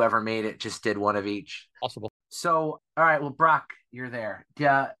 Maybe whoever made it just did one of each. Possible. So, all right. Well, Brock, you're there.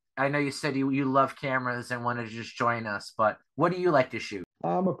 Yeah, I know you said you love cameras and wanted to just join us, but what do you like to shoot?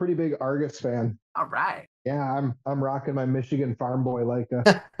 I'm a pretty big Argus fan. All right. Yeah, I'm rocking my Michigan farm boy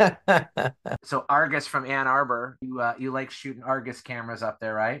Leica. So Argus from Ann Arbor, you like shooting Argus cameras up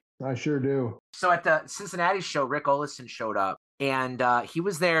there, right? I sure do. So at the Cincinnati show, Rick Olison showed up, and he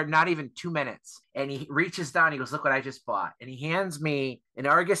was there not even 2 minutes, and he reaches down, he goes, "Look what I just bought," and he hands me an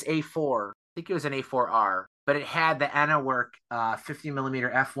Argus A4. I think it was an A4R, but it had the Anawork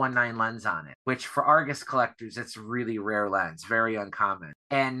 50mm f1.9 lens on it, which for Argus collectors, it's a really rare lens, very uncommon.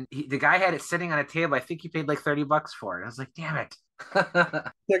 And the guy had it sitting on a table. I think he paid like $30 for it. I was like, damn it.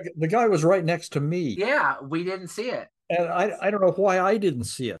 The guy was right next to me. Yeah, we didn't see it. And I don't know why I didn't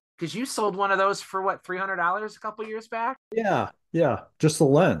see it. Because you sold one of those for what, $300 a couple years back? Yeah, just the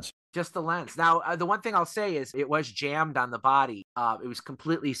lens. Just the lens. Now, the one thing I'll say is it was jammed on the body. It was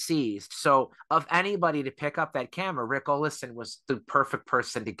completely seized. So of anybody to pick up that camera, Rick Olison was the perfect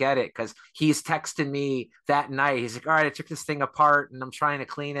person to get it, because he's texting me that night. He's like, all right, I took this thing apart and I'm trying to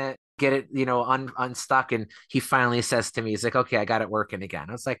clean it. get it, unstuck. And he finally says to me, he's like, okay, I got it working again.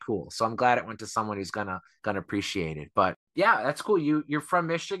 I was like, cool. So I'm glad it went to someone who's gonna appreciate it. But yeah, that's cool. You're from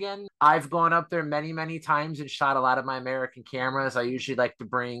Michigan. I've gone up there many, many times and shot a lot of my American cameras. I usually like to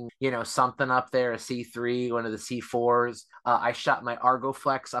bring, something up there, a C3, one of the C4s. I shot my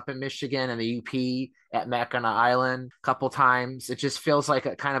Argoflex up in Michigan and the UP at Mackinac Island a couple times. It just feels like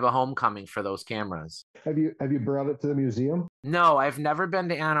a kind of a homecoming for those cameras. Have you brought it to the museum? No, I've never been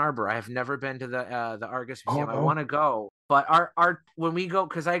to Ann Arbor. I've never been to the Argus Museum. Oh, I no. want to go, but our when we go,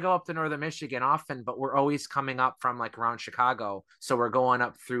 because I go up to northern Michigan often, but we're always coming up from like around Chicago, so we're going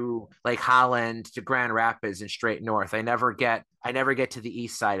up through like Holland to Grand Rapids and straight north. I never get to the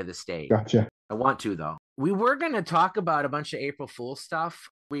east side of the state. Gotcha. I want to though. We were going to talk about a bunch of April Fool's stuff.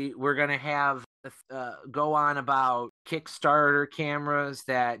 We're going to have go on about Kickstarter cameras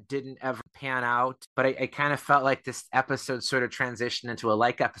that didn't ever pan out, but I kind of felt like this episode sort of transitioned into a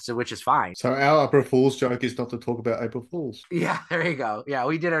like episode, which is fine. So our April Fool's joke is not to talk about April Fools. Yeah, there you go. Yeah,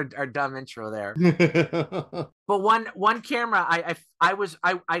 we did our dumb intro there. But one camera,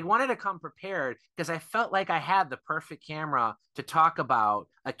 I wanted to come prepared because I felt like I had the perfect camera to talk about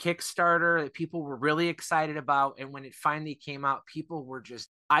a Kickstarter that people were really excited about, and when it finally came out, people were just,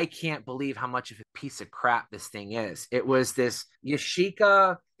 I can't believe how much of a piece of crap this thing is. It was this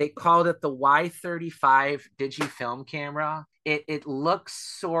Yashica, they called it the Y35 Digifilm camera. It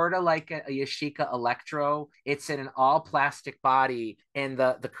looks sort of like a Yashica Electro. It's in an all plastic body. And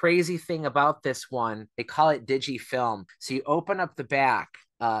the crazy thing about this one, they call it Digifilm. So you open up the back,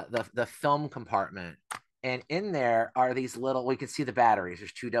 the film compartment, and in there are these little, we can see the batteries.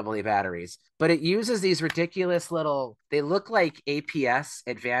 There's 2 AA batteries, but it uses these ridiculous little, they look like APS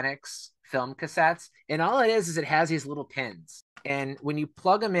Advanix film cassettes. And all it is it has these little pins. And when you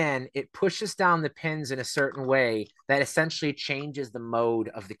plug them in, it pushes down the pins in a certain way that essentially changes the mode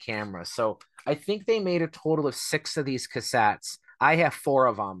of the camera. So I think they made a total of 6 of these cassettes. I have 4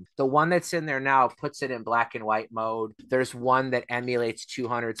 of them. The one that's in there now puts it in black and white mode. There's one that emulates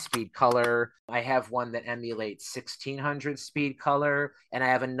 200 speed color. I have one that emulates 1600 speed color. And I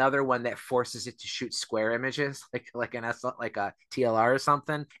have another one that forces it to shoot square images, like a TLR or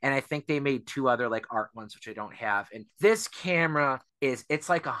something. And I think they made 2 other like art ones, which I don't have. And this camera it's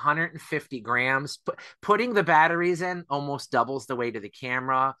like 150 grams. Putting the batteries in almost doubles the weight of the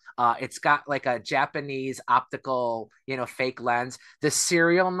camera. It's got like a Japanese optical, fake lens. The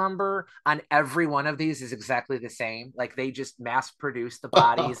serial number on every one of these is exactly the same. Like they just mass produced the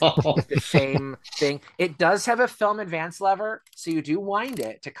bodies with the same thing. It does have a film advance lever. So you do wind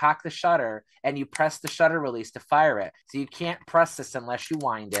it to cock the shutter and you press the shutter release to fire it. So you can't press this unless you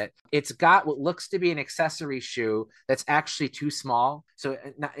wind it. It's got what looks to be an accessory shoe that's actually too small. So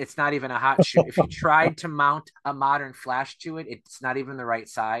it's not even a hot shoe. If you tried to mount a modern flash to it, it's not even the right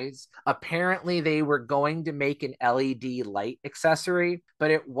size. Apparently, they were going to make an LED light accessory,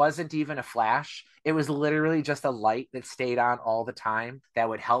 but it wasn't even a flash. It was literally just a light that stayed on all the time that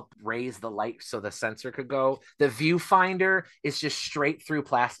would help raise the light so the sensor could go. The viewfinder is just straight through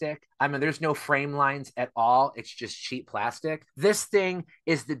plastic. I mean, there's no frame lines at all. It's just cheap plastic. This thing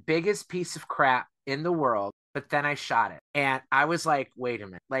is the biggest piece of crap in the world. But then I shot it and I was like, wait a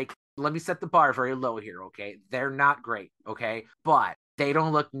minute, like, let me set the bar very low here. Okay. They're not great. Okay. But they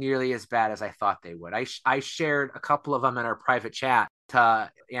don't look nearly as bad as I thought they would. I shared a couple of them in our private chat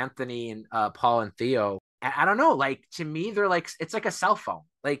to Anthony and Paul and Theo. And I don't know, like to me, they're like, it's like a cell phone.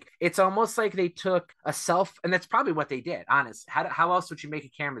 Like it's almost like they took a and that's probably what they did. Honest. How else would you make a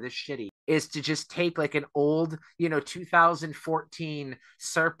camera this shitty? Is to just take like an old, 2014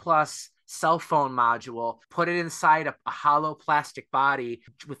 surplus cell phone module, put it inside a hollow plastic body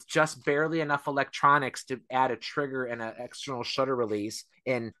with just barely enough electronics to add a trigger and an external shutter release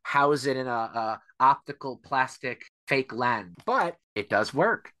and house it in a optical plastic fake lens. But it does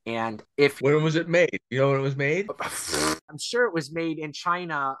work. And when was it made? You know when it was made? I'm sure it was made in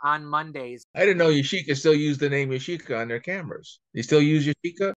China on Mondays. I didn't know Yashica still used the name Yashica on their cameras. They still use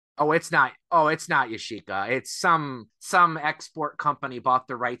Yashica? Oh, it's not Yashica. It's some export company bought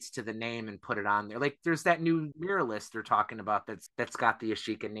the rights to the name and put it on there. Like there's that new mirrorless they're talking about that's got the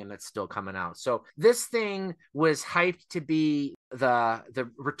Yashica name that's still coming out. So this thing was hyped to be the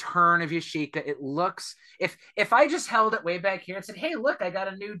return of Yashica. It looks, if I just held it way back here and said, hey, look, I got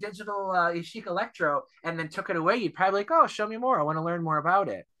a new digital Yashica Electro, and then took it away, you'd probably like, oh, show me more. I want to learn more about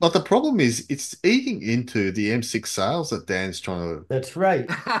it. But the problem is it's eating into the M6 sales that Dan's trying to. That's right.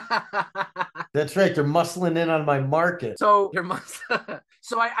 That's right. They're muscling in on my market. So there must.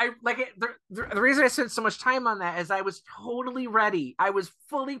 So I like it. The reason I spent so much time on that is I was totally ready. I was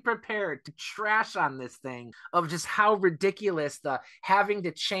fully prepared to trash on this thing of just how ridiculous the having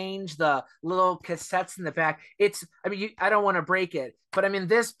to change the little cassettes in the back. It's. I mean, I don't want to break it, but I mean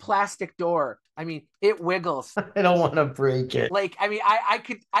this plastic door. I mean, it wiggles. I don't want to break it. Like, I mean,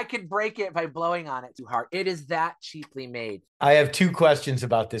 I could break it by blowing on it too hard. It is that cheaply made. I have two questions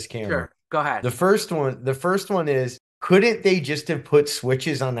about this camera. Sure, go ahead. The first one is, couldn't they just have put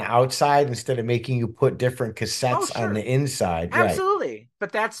switches on the outside instead of making you put different cassettes on the inside? Absolutely. Right.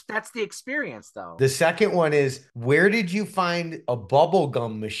 But that's the experience, though. The second one is, where did you find a bubble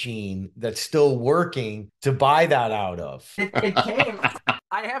gum machine that's still working to buy that out of? It came.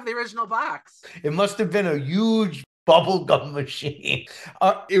 I have the original box. It must have been a huge bubble gum machine.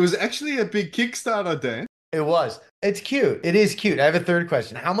 It was actually a big Kickstarter, Dan. It was. It's cute. It is cute. I have a third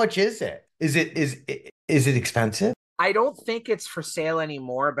question. How much is it? Is it expensive? I don't think it's for sale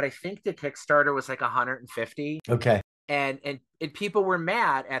anymore, but I think the Kickstarter was like 150. Okay. And people were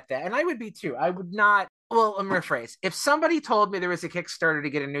mad at that. And I would be too. I would not. Well, let me rephrase. If somebody told me there was a Kickstarter to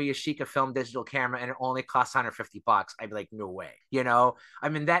get a new Yashica film digital camera and it only costs $150, I'd be like, no way. You know, I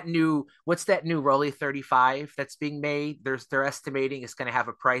mean, what's that new Rolly 35 that's being made? They're estimating it's going to have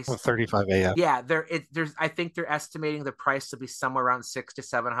a price. 35 AF. Yeah, I think they're estimating the price to be somewhere around $600 to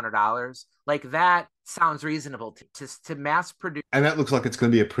 $700. Like that sounds reasonable to mass produce. And that looks like it's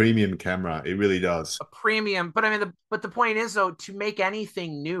going to be a premium camera. It really does. A premium, but I mean, the point is though, to make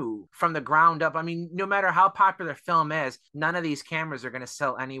anything new from the ground up. I mean, no matter how popular film is, none of these cameras are going to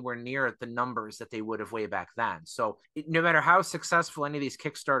sell anywhere near the numbers that they would have way back then. So no matter how successful any of these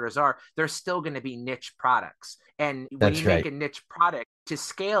Kickstarters are, they're still going to be niche products. And when you make a niche product, to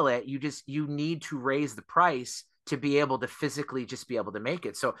scale it, you need to raise the price to be able to physically just be able to make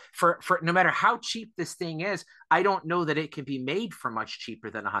it. So for no matter how cheap this thing is, I don't know that it can be made for much cheaper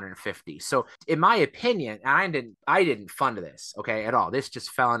than 150. So in my opinion, and I didn't fund this, okay, at all. This just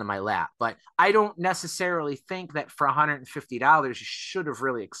fell into my lap. But I don't necessarily think that for $150, you should have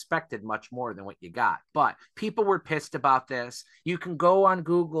really expected much more than what you got. But people were pissed about this. You can go on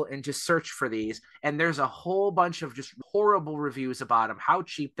Google and just search for these, and there's a whole bunch of just horrible reviews about them, how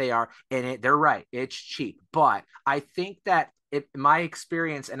cheap they are. And they're right, it's cheap. But I think that in my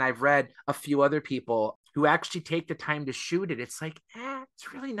experience, and I've read a few other people who actually take the time to shoot it, it's like,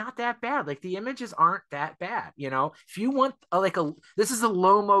 it's really not that bad. Like the images aren't that bad. You know, if you want this is a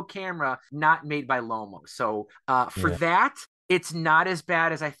Lomo camera, not made by Lomo. So for that, it's not as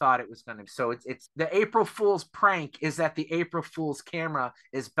bad as I thought it was going to be. So it's the April Fool's prank is that the April Fool's camera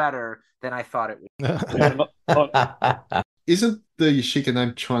is better than I thought it would. Isn't the Yashica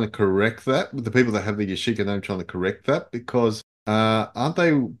name trying to correct that? The people that have the Yashica name trying to correct that? Because aren't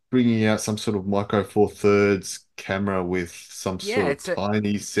they bringing out some sort of Micro Four Thirds camera with some sort of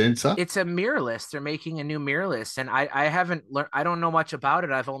tiny sensor? It's a mirrorless. They're making a new mirrorless, and I haven't learned. I don't know much about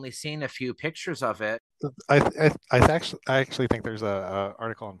it. I've only seen a few pictures of it. I actually think there's a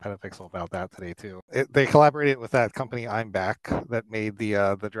article on Petapixel about that today too. They collaborated with that company I'm Back that made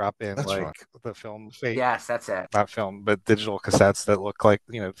the drop-in the film fake. Yes, that's it. Not film, but digital cassettes that look like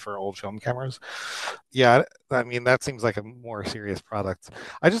for old film cameras. Yeah, I mean that seems like a more serious product.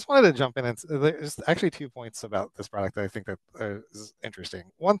 I just wanted to jump in and there's actually 2 points about this product that I think that is interesting.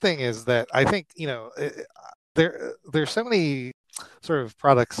 One thing is that I think there's so many sort of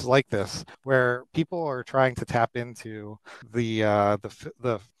products like this where people are trying to tap into the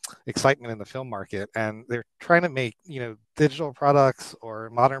excitement in the film market, and they're trying to make digital products or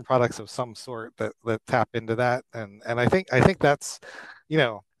modern products of some sort that tap into that, and I think that's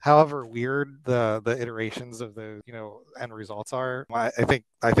however weird the iterations of the end results are, I think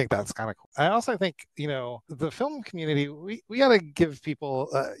that's kind of cool. I also think the film community, we got to give people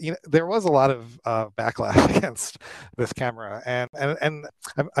there was a lot of backlash against this camera, and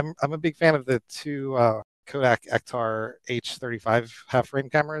I'm a big fan of the two Kodak Ektar H35 half frame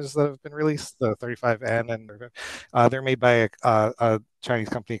cameras that have been released, the 35N, and they're made by a Chinese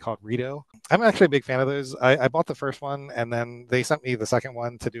company called Rito. I'm actually a big fan of those. I bought the first one, and then they sent me the second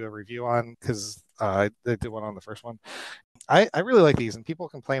one to do a review on because they did one on the first one. I really like these, and people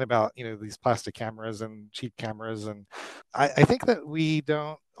complain about these plastic cameras and cheap cameras, and I think that we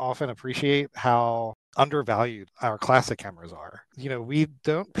don't often appreciate how undervalued our classic cameras are. We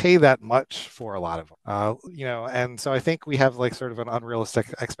don't pay that much for a lot of them, and so I think we have sort of an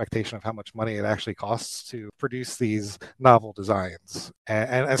unrealistic expectation of how much money it actually costs to produce these novel designs,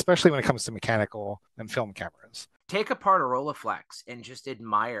 and especially when it comes to mechanical and film cameras. take apart a Rolleiflex and just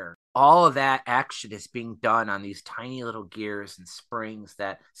admire all of that action is being done on these tiny little gears and springs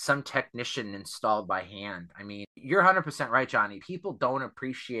that some technician installed by hand. I mean, you're 100% right, Johnny. People don't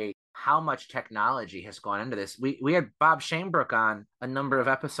appreciate how much technology has gone into this. We had Bob Shanebrook on a number of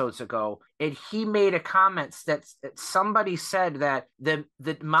episodes ago, and he made a comment that somebody said that the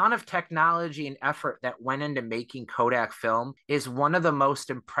amount of technology and effort that went into making Kodak film is one of the most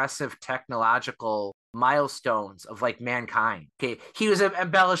impressive technological milestones of like mankind. Okay, he was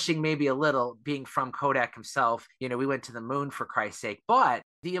embellishing maybe a little, being from Kodak himself. You know, we went to the moon for Christ's sake, but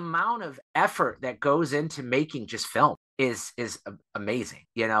the amount of effort that goes into making just film is amazing.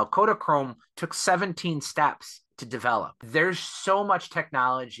 You know, Kodachrome took 17 steps to develop. There's so much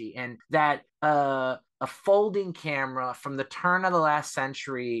technology, and that a folding camera from the turn of the last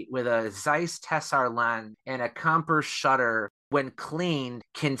century with a Zeiss Tessar lens and a Comper shutter, when cleaned,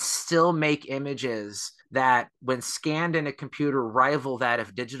 can still make images that, when scanned in a computer, rival that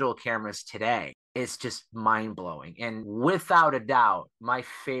of digital cameras today. It's just mind-blowing, and without a doubt, my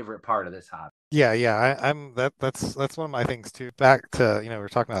favorite part of this hobby. Yeah, that's one of my things too. Back to, we were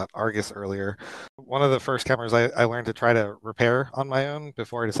talking about Argus earlier. One of the first cameras I learned to try to repair on my own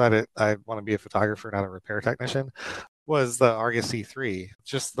before I decided I want to be a photographer, not a repair technician, was the Argus C3.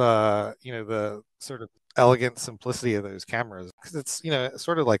 Just the sort of elegant simplicity of those cameras, because it's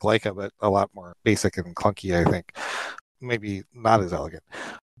sort of like Leica, but a lot more basic and clunky, I think. Maybe not as elegant.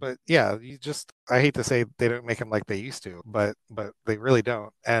 But yeah, I hate to say they don't make them like they used to, but they really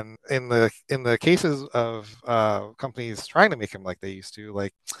don't. And in the cases of companies trying to make them like they used to,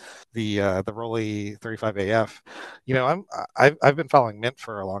 like the Rolly 35AF, I've been following Mint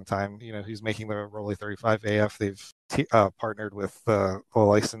for a long time. Who's making the Rolly 35AF. They've partnered with the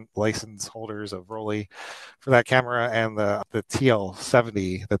license holders of Rolly for that camera, and the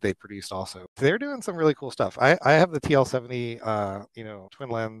TL70 that they produced also. They're doing some really cool stuff. I have the TL70 twin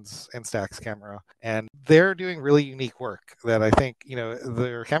lens Instax camera, and they're doing really unique work that I think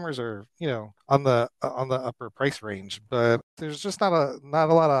their cameras are on the upper price range, but there's just not a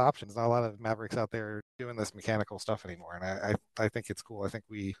lot of options, not a lot of Mavericks out there doing this mechanical stuff anymore, and I think it's cool. I think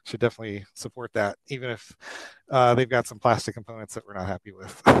we should definitely support that, even if they've got some plastic components that we're not happy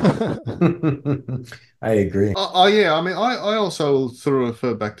with. I agree. Yeah, I mean, I also sort of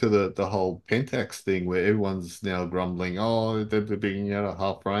refer back to the whole Pentax thing, where everyone's now grumbling, oh, they're being out a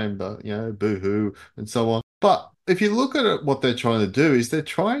half frame, but boo-hoo, and so on. But if you look at it, what they're trying to do is they're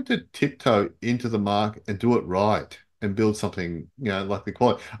trying to tiptoe into the market and do it right and build something, like the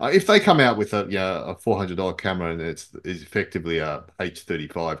quality. If they come out with a $400 camera and it's effectively a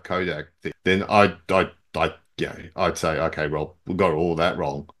H35 Kodak, then I'd say, okay, Rob, we got all that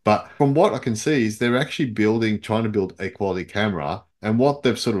wrong. But from what I can see is they're actually trying to build a quality camera. And what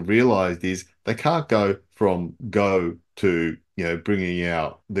they've sort of realized is they can't go from go to, bringing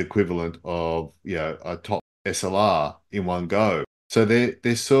out the equivalent of, a top SLR in one go. So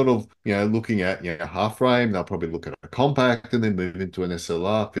they're sort of, looking at, half frame. They'll probably look at a compact and then move into an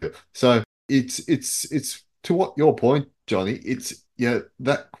SLR field. So it's to what your point, Johnny, it's,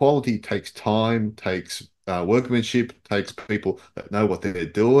 that quality takes time, takes workmanship, takes people that know what they're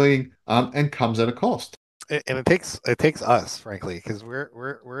doing, and comes at a cost. And it takes us, frankly, because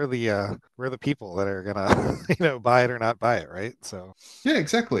we're the people that are gonna buy it or not buy it, right? So yeah,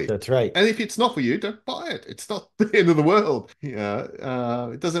 exactly. That's right. And if it's not for you, don't buy it. It's not the end of the world.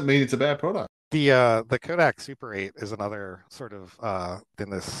 It doesn't mean it's a bad product. The Kodak Super 8 is another sort of in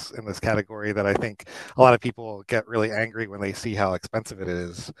this category that I think a lot of people get really angry when they see how expensive it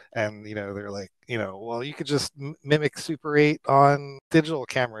is, and they're like, well, you could just mimic Super 8 on digital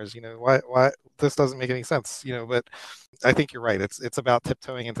cameras. Why this doesn't make any sense. But I think you're right. It's about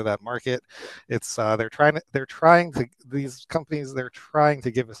tiptoeing into that market. It's these companies, they're trying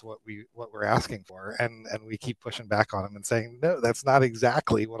to give us what we're asking for, and we keep pushing back on them and saying, no, that's not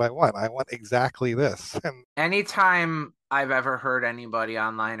exactly what I want. I want exactly this. And anytime I've ever heard anybody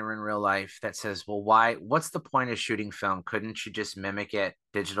online or in real life that says, well, what's the point of shooting film? Couldn't you just mimic it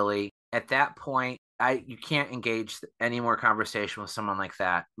digitally? At that point, you can't engage any more conversation with someone like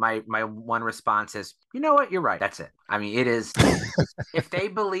that. My one response is, you know what? You're right. That's it. I mean, it is. If they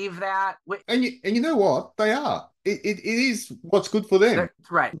believe that, and you know what? They are. It is what's good for them.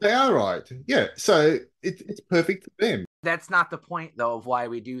 Right. They are right. Yeah. So it's perfect for them. That's not the point, though, of why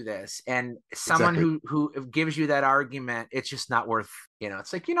we do this. And someone who gives you that argument, it's just not worth.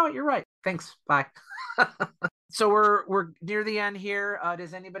 It's like, you know what? You're right. Thanks. Bye. So we're near the end here.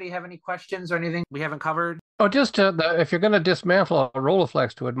 Does anybody have any questions or anything we haven't covered? Oh, if you're going to dismantle a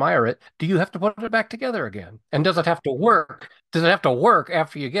Rolleiflex to admire it, do you have to put it back together again? And does it have to work? Does it have to work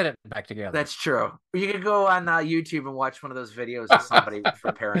after you get it back together? That's true. You could go on YouTube and watch one of those videos of somebody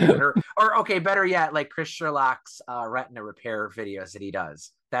repairing one, or okay, better yet, like Chris Sherlock's retina repair videos that he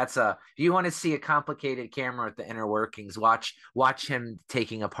does. That's if you want to see a complicated camera with the inner workings, watch him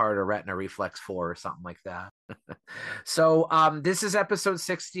taking apart a Retina Reflex 4 or something like that. So this is episode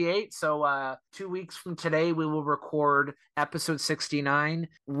 68. So 2 weeks from today, we will record episode 69.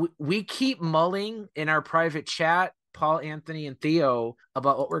 We keep mulling in our private chat, Paul, Anthony, and Theo,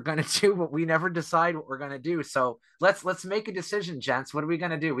 about what we're going to do, but we never decide what we're going to do. So let's make a decision, gents. What are we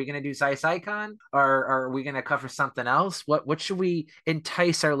going to do? Are we going to do Zeiss Icon, or are we going to cover something else? What should we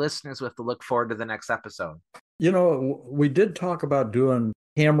entice our listeners with to look forward to the next episode? You know, we did talk about doing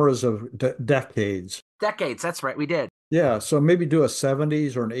cameras of decades. Decades, that's right, we did. Yeah, so maybe do a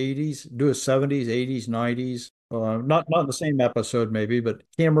 70s or an 80s, do a 70s, 80s, 90s. Not in the same episode maybe, but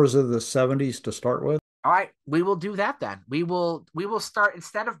cameras of the 70s to start with. All right, we will do that then. We will start,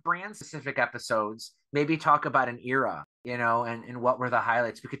 instead of brand specific episodes, maybe talk about an era, and what were the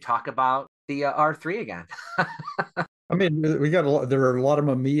highlights. We could talk about the R3 again. I mean, there are a lot of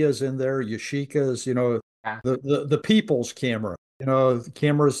Mamiyas in there, Yashicas, Yeah. the people's camera,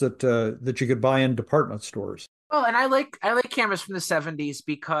 cameras that you could buy in department stores. Well, and I like cameras from the 70s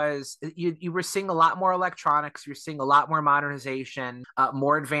because you were seeing a lot more electronics. You're seeing a lot more modernization,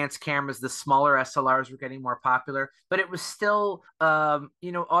 more advanced cameras. The smaller SLRs were getting more popular, but it was still,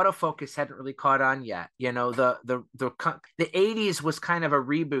 autofocus hadn't really caught on yet. The 80s was kind of a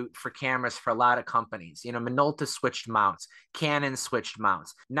reboot for cameras for a lot of companies. Minolta switched mounts, Canon switched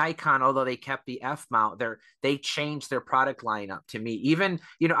mounts, Nikon, although they kept the F mount, they changed their product lineup. To me, even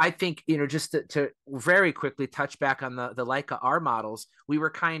I think just to very quickly touch back on the Leica R models, we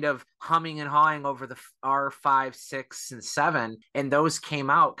were kind of humming and hawing over the R5, 6, and 7, and those came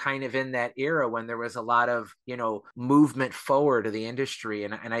out kind of in that era when there was a lot of movement forward of the industry,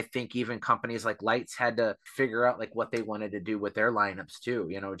 and I think even companies like Lights had to figure out like what they wanted to do with their lineups too.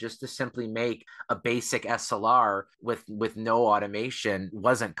 Just to simply make a basic SLR with no automation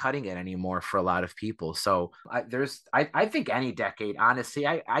wasn't cutting it anymore for a lot of people. So I think any decade, honestly,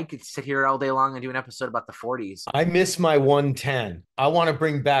 I could sit here all day long and do an episode about the 40s. I miss my 110. I want to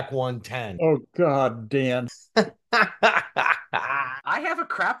bring back 110. Oh God, Dan. I have a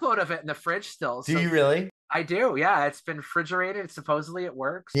crap load of it in the fridge still. Do you really? I do. Yeah, it's been refrigerated. Supposedly it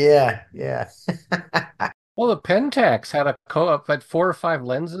works. Yeah. Well, the Pentax had had 4 or 5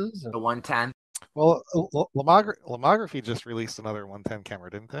 lenses. The 110. Well, Lomography just released another 110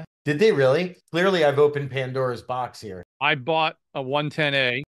 camera, didn't they? Did they really? Clearly, I've opened Pandora's box here. I bought a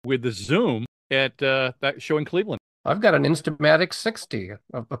 110A with the zoom at that show in Cleveland. I've got an Instamatic 60,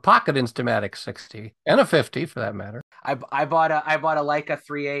 a pocket Instamatic 60, and a 50 for that matter. I bought a Leica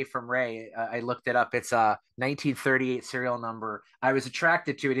 3A from Ray. I looked it up. It's a 1938 serial number. I was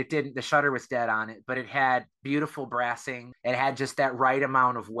attracted to it. The shutter was dead on it, but it had beautiful brassing. It had just that right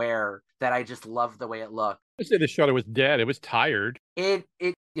amount of wear that I just loved the way it looked. I say the shutter was dead. It was tired. It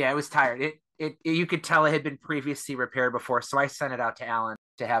was tired. You could tell it had been previously repaired before. So I sent it out to Alan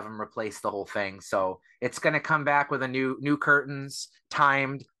to have him replace the whole thing. So it's going to come back with a new curtains,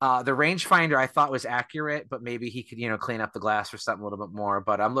 timed. The rangefinder I thought was accurate, but maybe he could, clean up the glass or something a little bit more.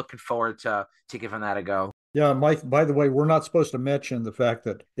 But I'm looking forward to giving that a go. Yeah, Mike, by the way, we're not supposed to mention the fact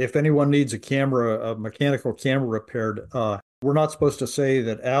that if anyone needs a mechanical camera repaired, we're not supposed to say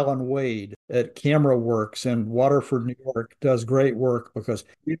that Alan Wade at Camera Works in Waterford, New York, does great work, because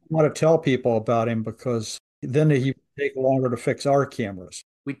we don't want to tell people about him, because then he would take longer to fix our cameras.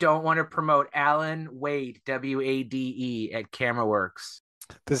 We don't want to promote Alan Wade, WADE, at Camera Works.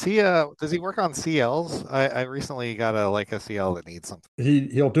 Does he work on CLs? I recently got a Leica CL that needs something.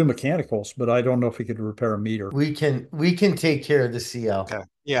 He'll do mechanicals, but I don't know if he could repair a meter. We can take care of the CL. Okay.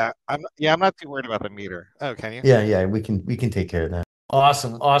 Yeah, I'm not too worried about the meter. Oh, can you? Yeah, we can take care of that.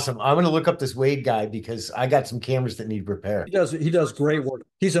 Awesome. I'm going to look up this Wade guy because I got some cameras that need repair. He does great work.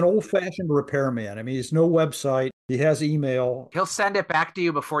 He's an old-fashioned repairman. I mean, he's no website. He has email. He'll send it back to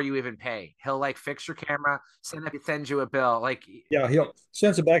you before you even pay. He'll fix your camera, send you a bill. Yeah, he'll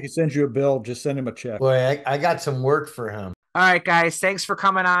sends it back. He sends you a bill. Just send him a check. Boy, I got some work for him. All right, guys. Thanks for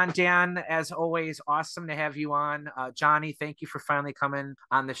coming on, Dan. As always, awesome to have you on. Johnny, thank you for finally coming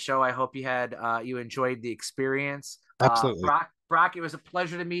on the show. I hope you enjoyed the experience. Absolutely. Brock, it was a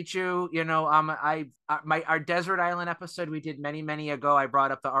pleasure to meet you. Our Desert Island episode we did many ago, I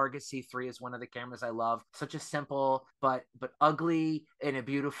brought up the Argus C3 as one of the cameras I love. Such a simple but ugly in a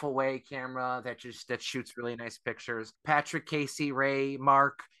beautiful way camera that shoots really nice pictures. Patrick, Casey, Ray,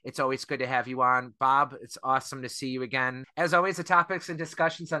 Mark, it's always good to have you on. Bob, it's awesome to see you again. As always, the topics and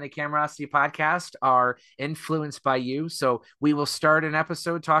discussions on the Camerosity podcast are influenced by you. So we will start an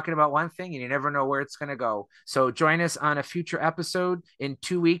episode talking about one thing and you never know where it's going to go. So join us on a future episode in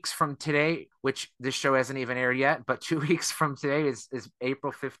 2 weeks from today, which this show hasn't even aired yet, but 2 weeks from today is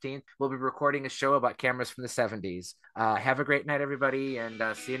April 15th. We'll be recording a show about cameras from the 70s. Have a great night, everybody, and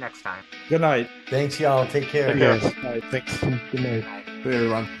see you next time. Good night. Thanks, y'all. Take care. Thanks. Good night. See you,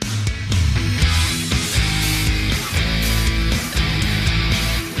 everyone.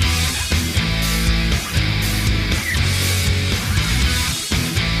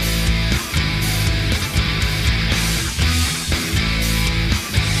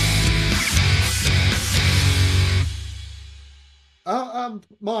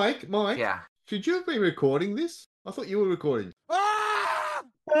 Mike. Yeah. Should you have been recording this? I thought you were recording.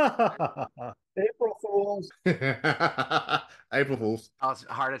 April Fools. April Fools. Oh,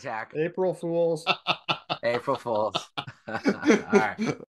 heart attack. April Fools. April Fools. All right.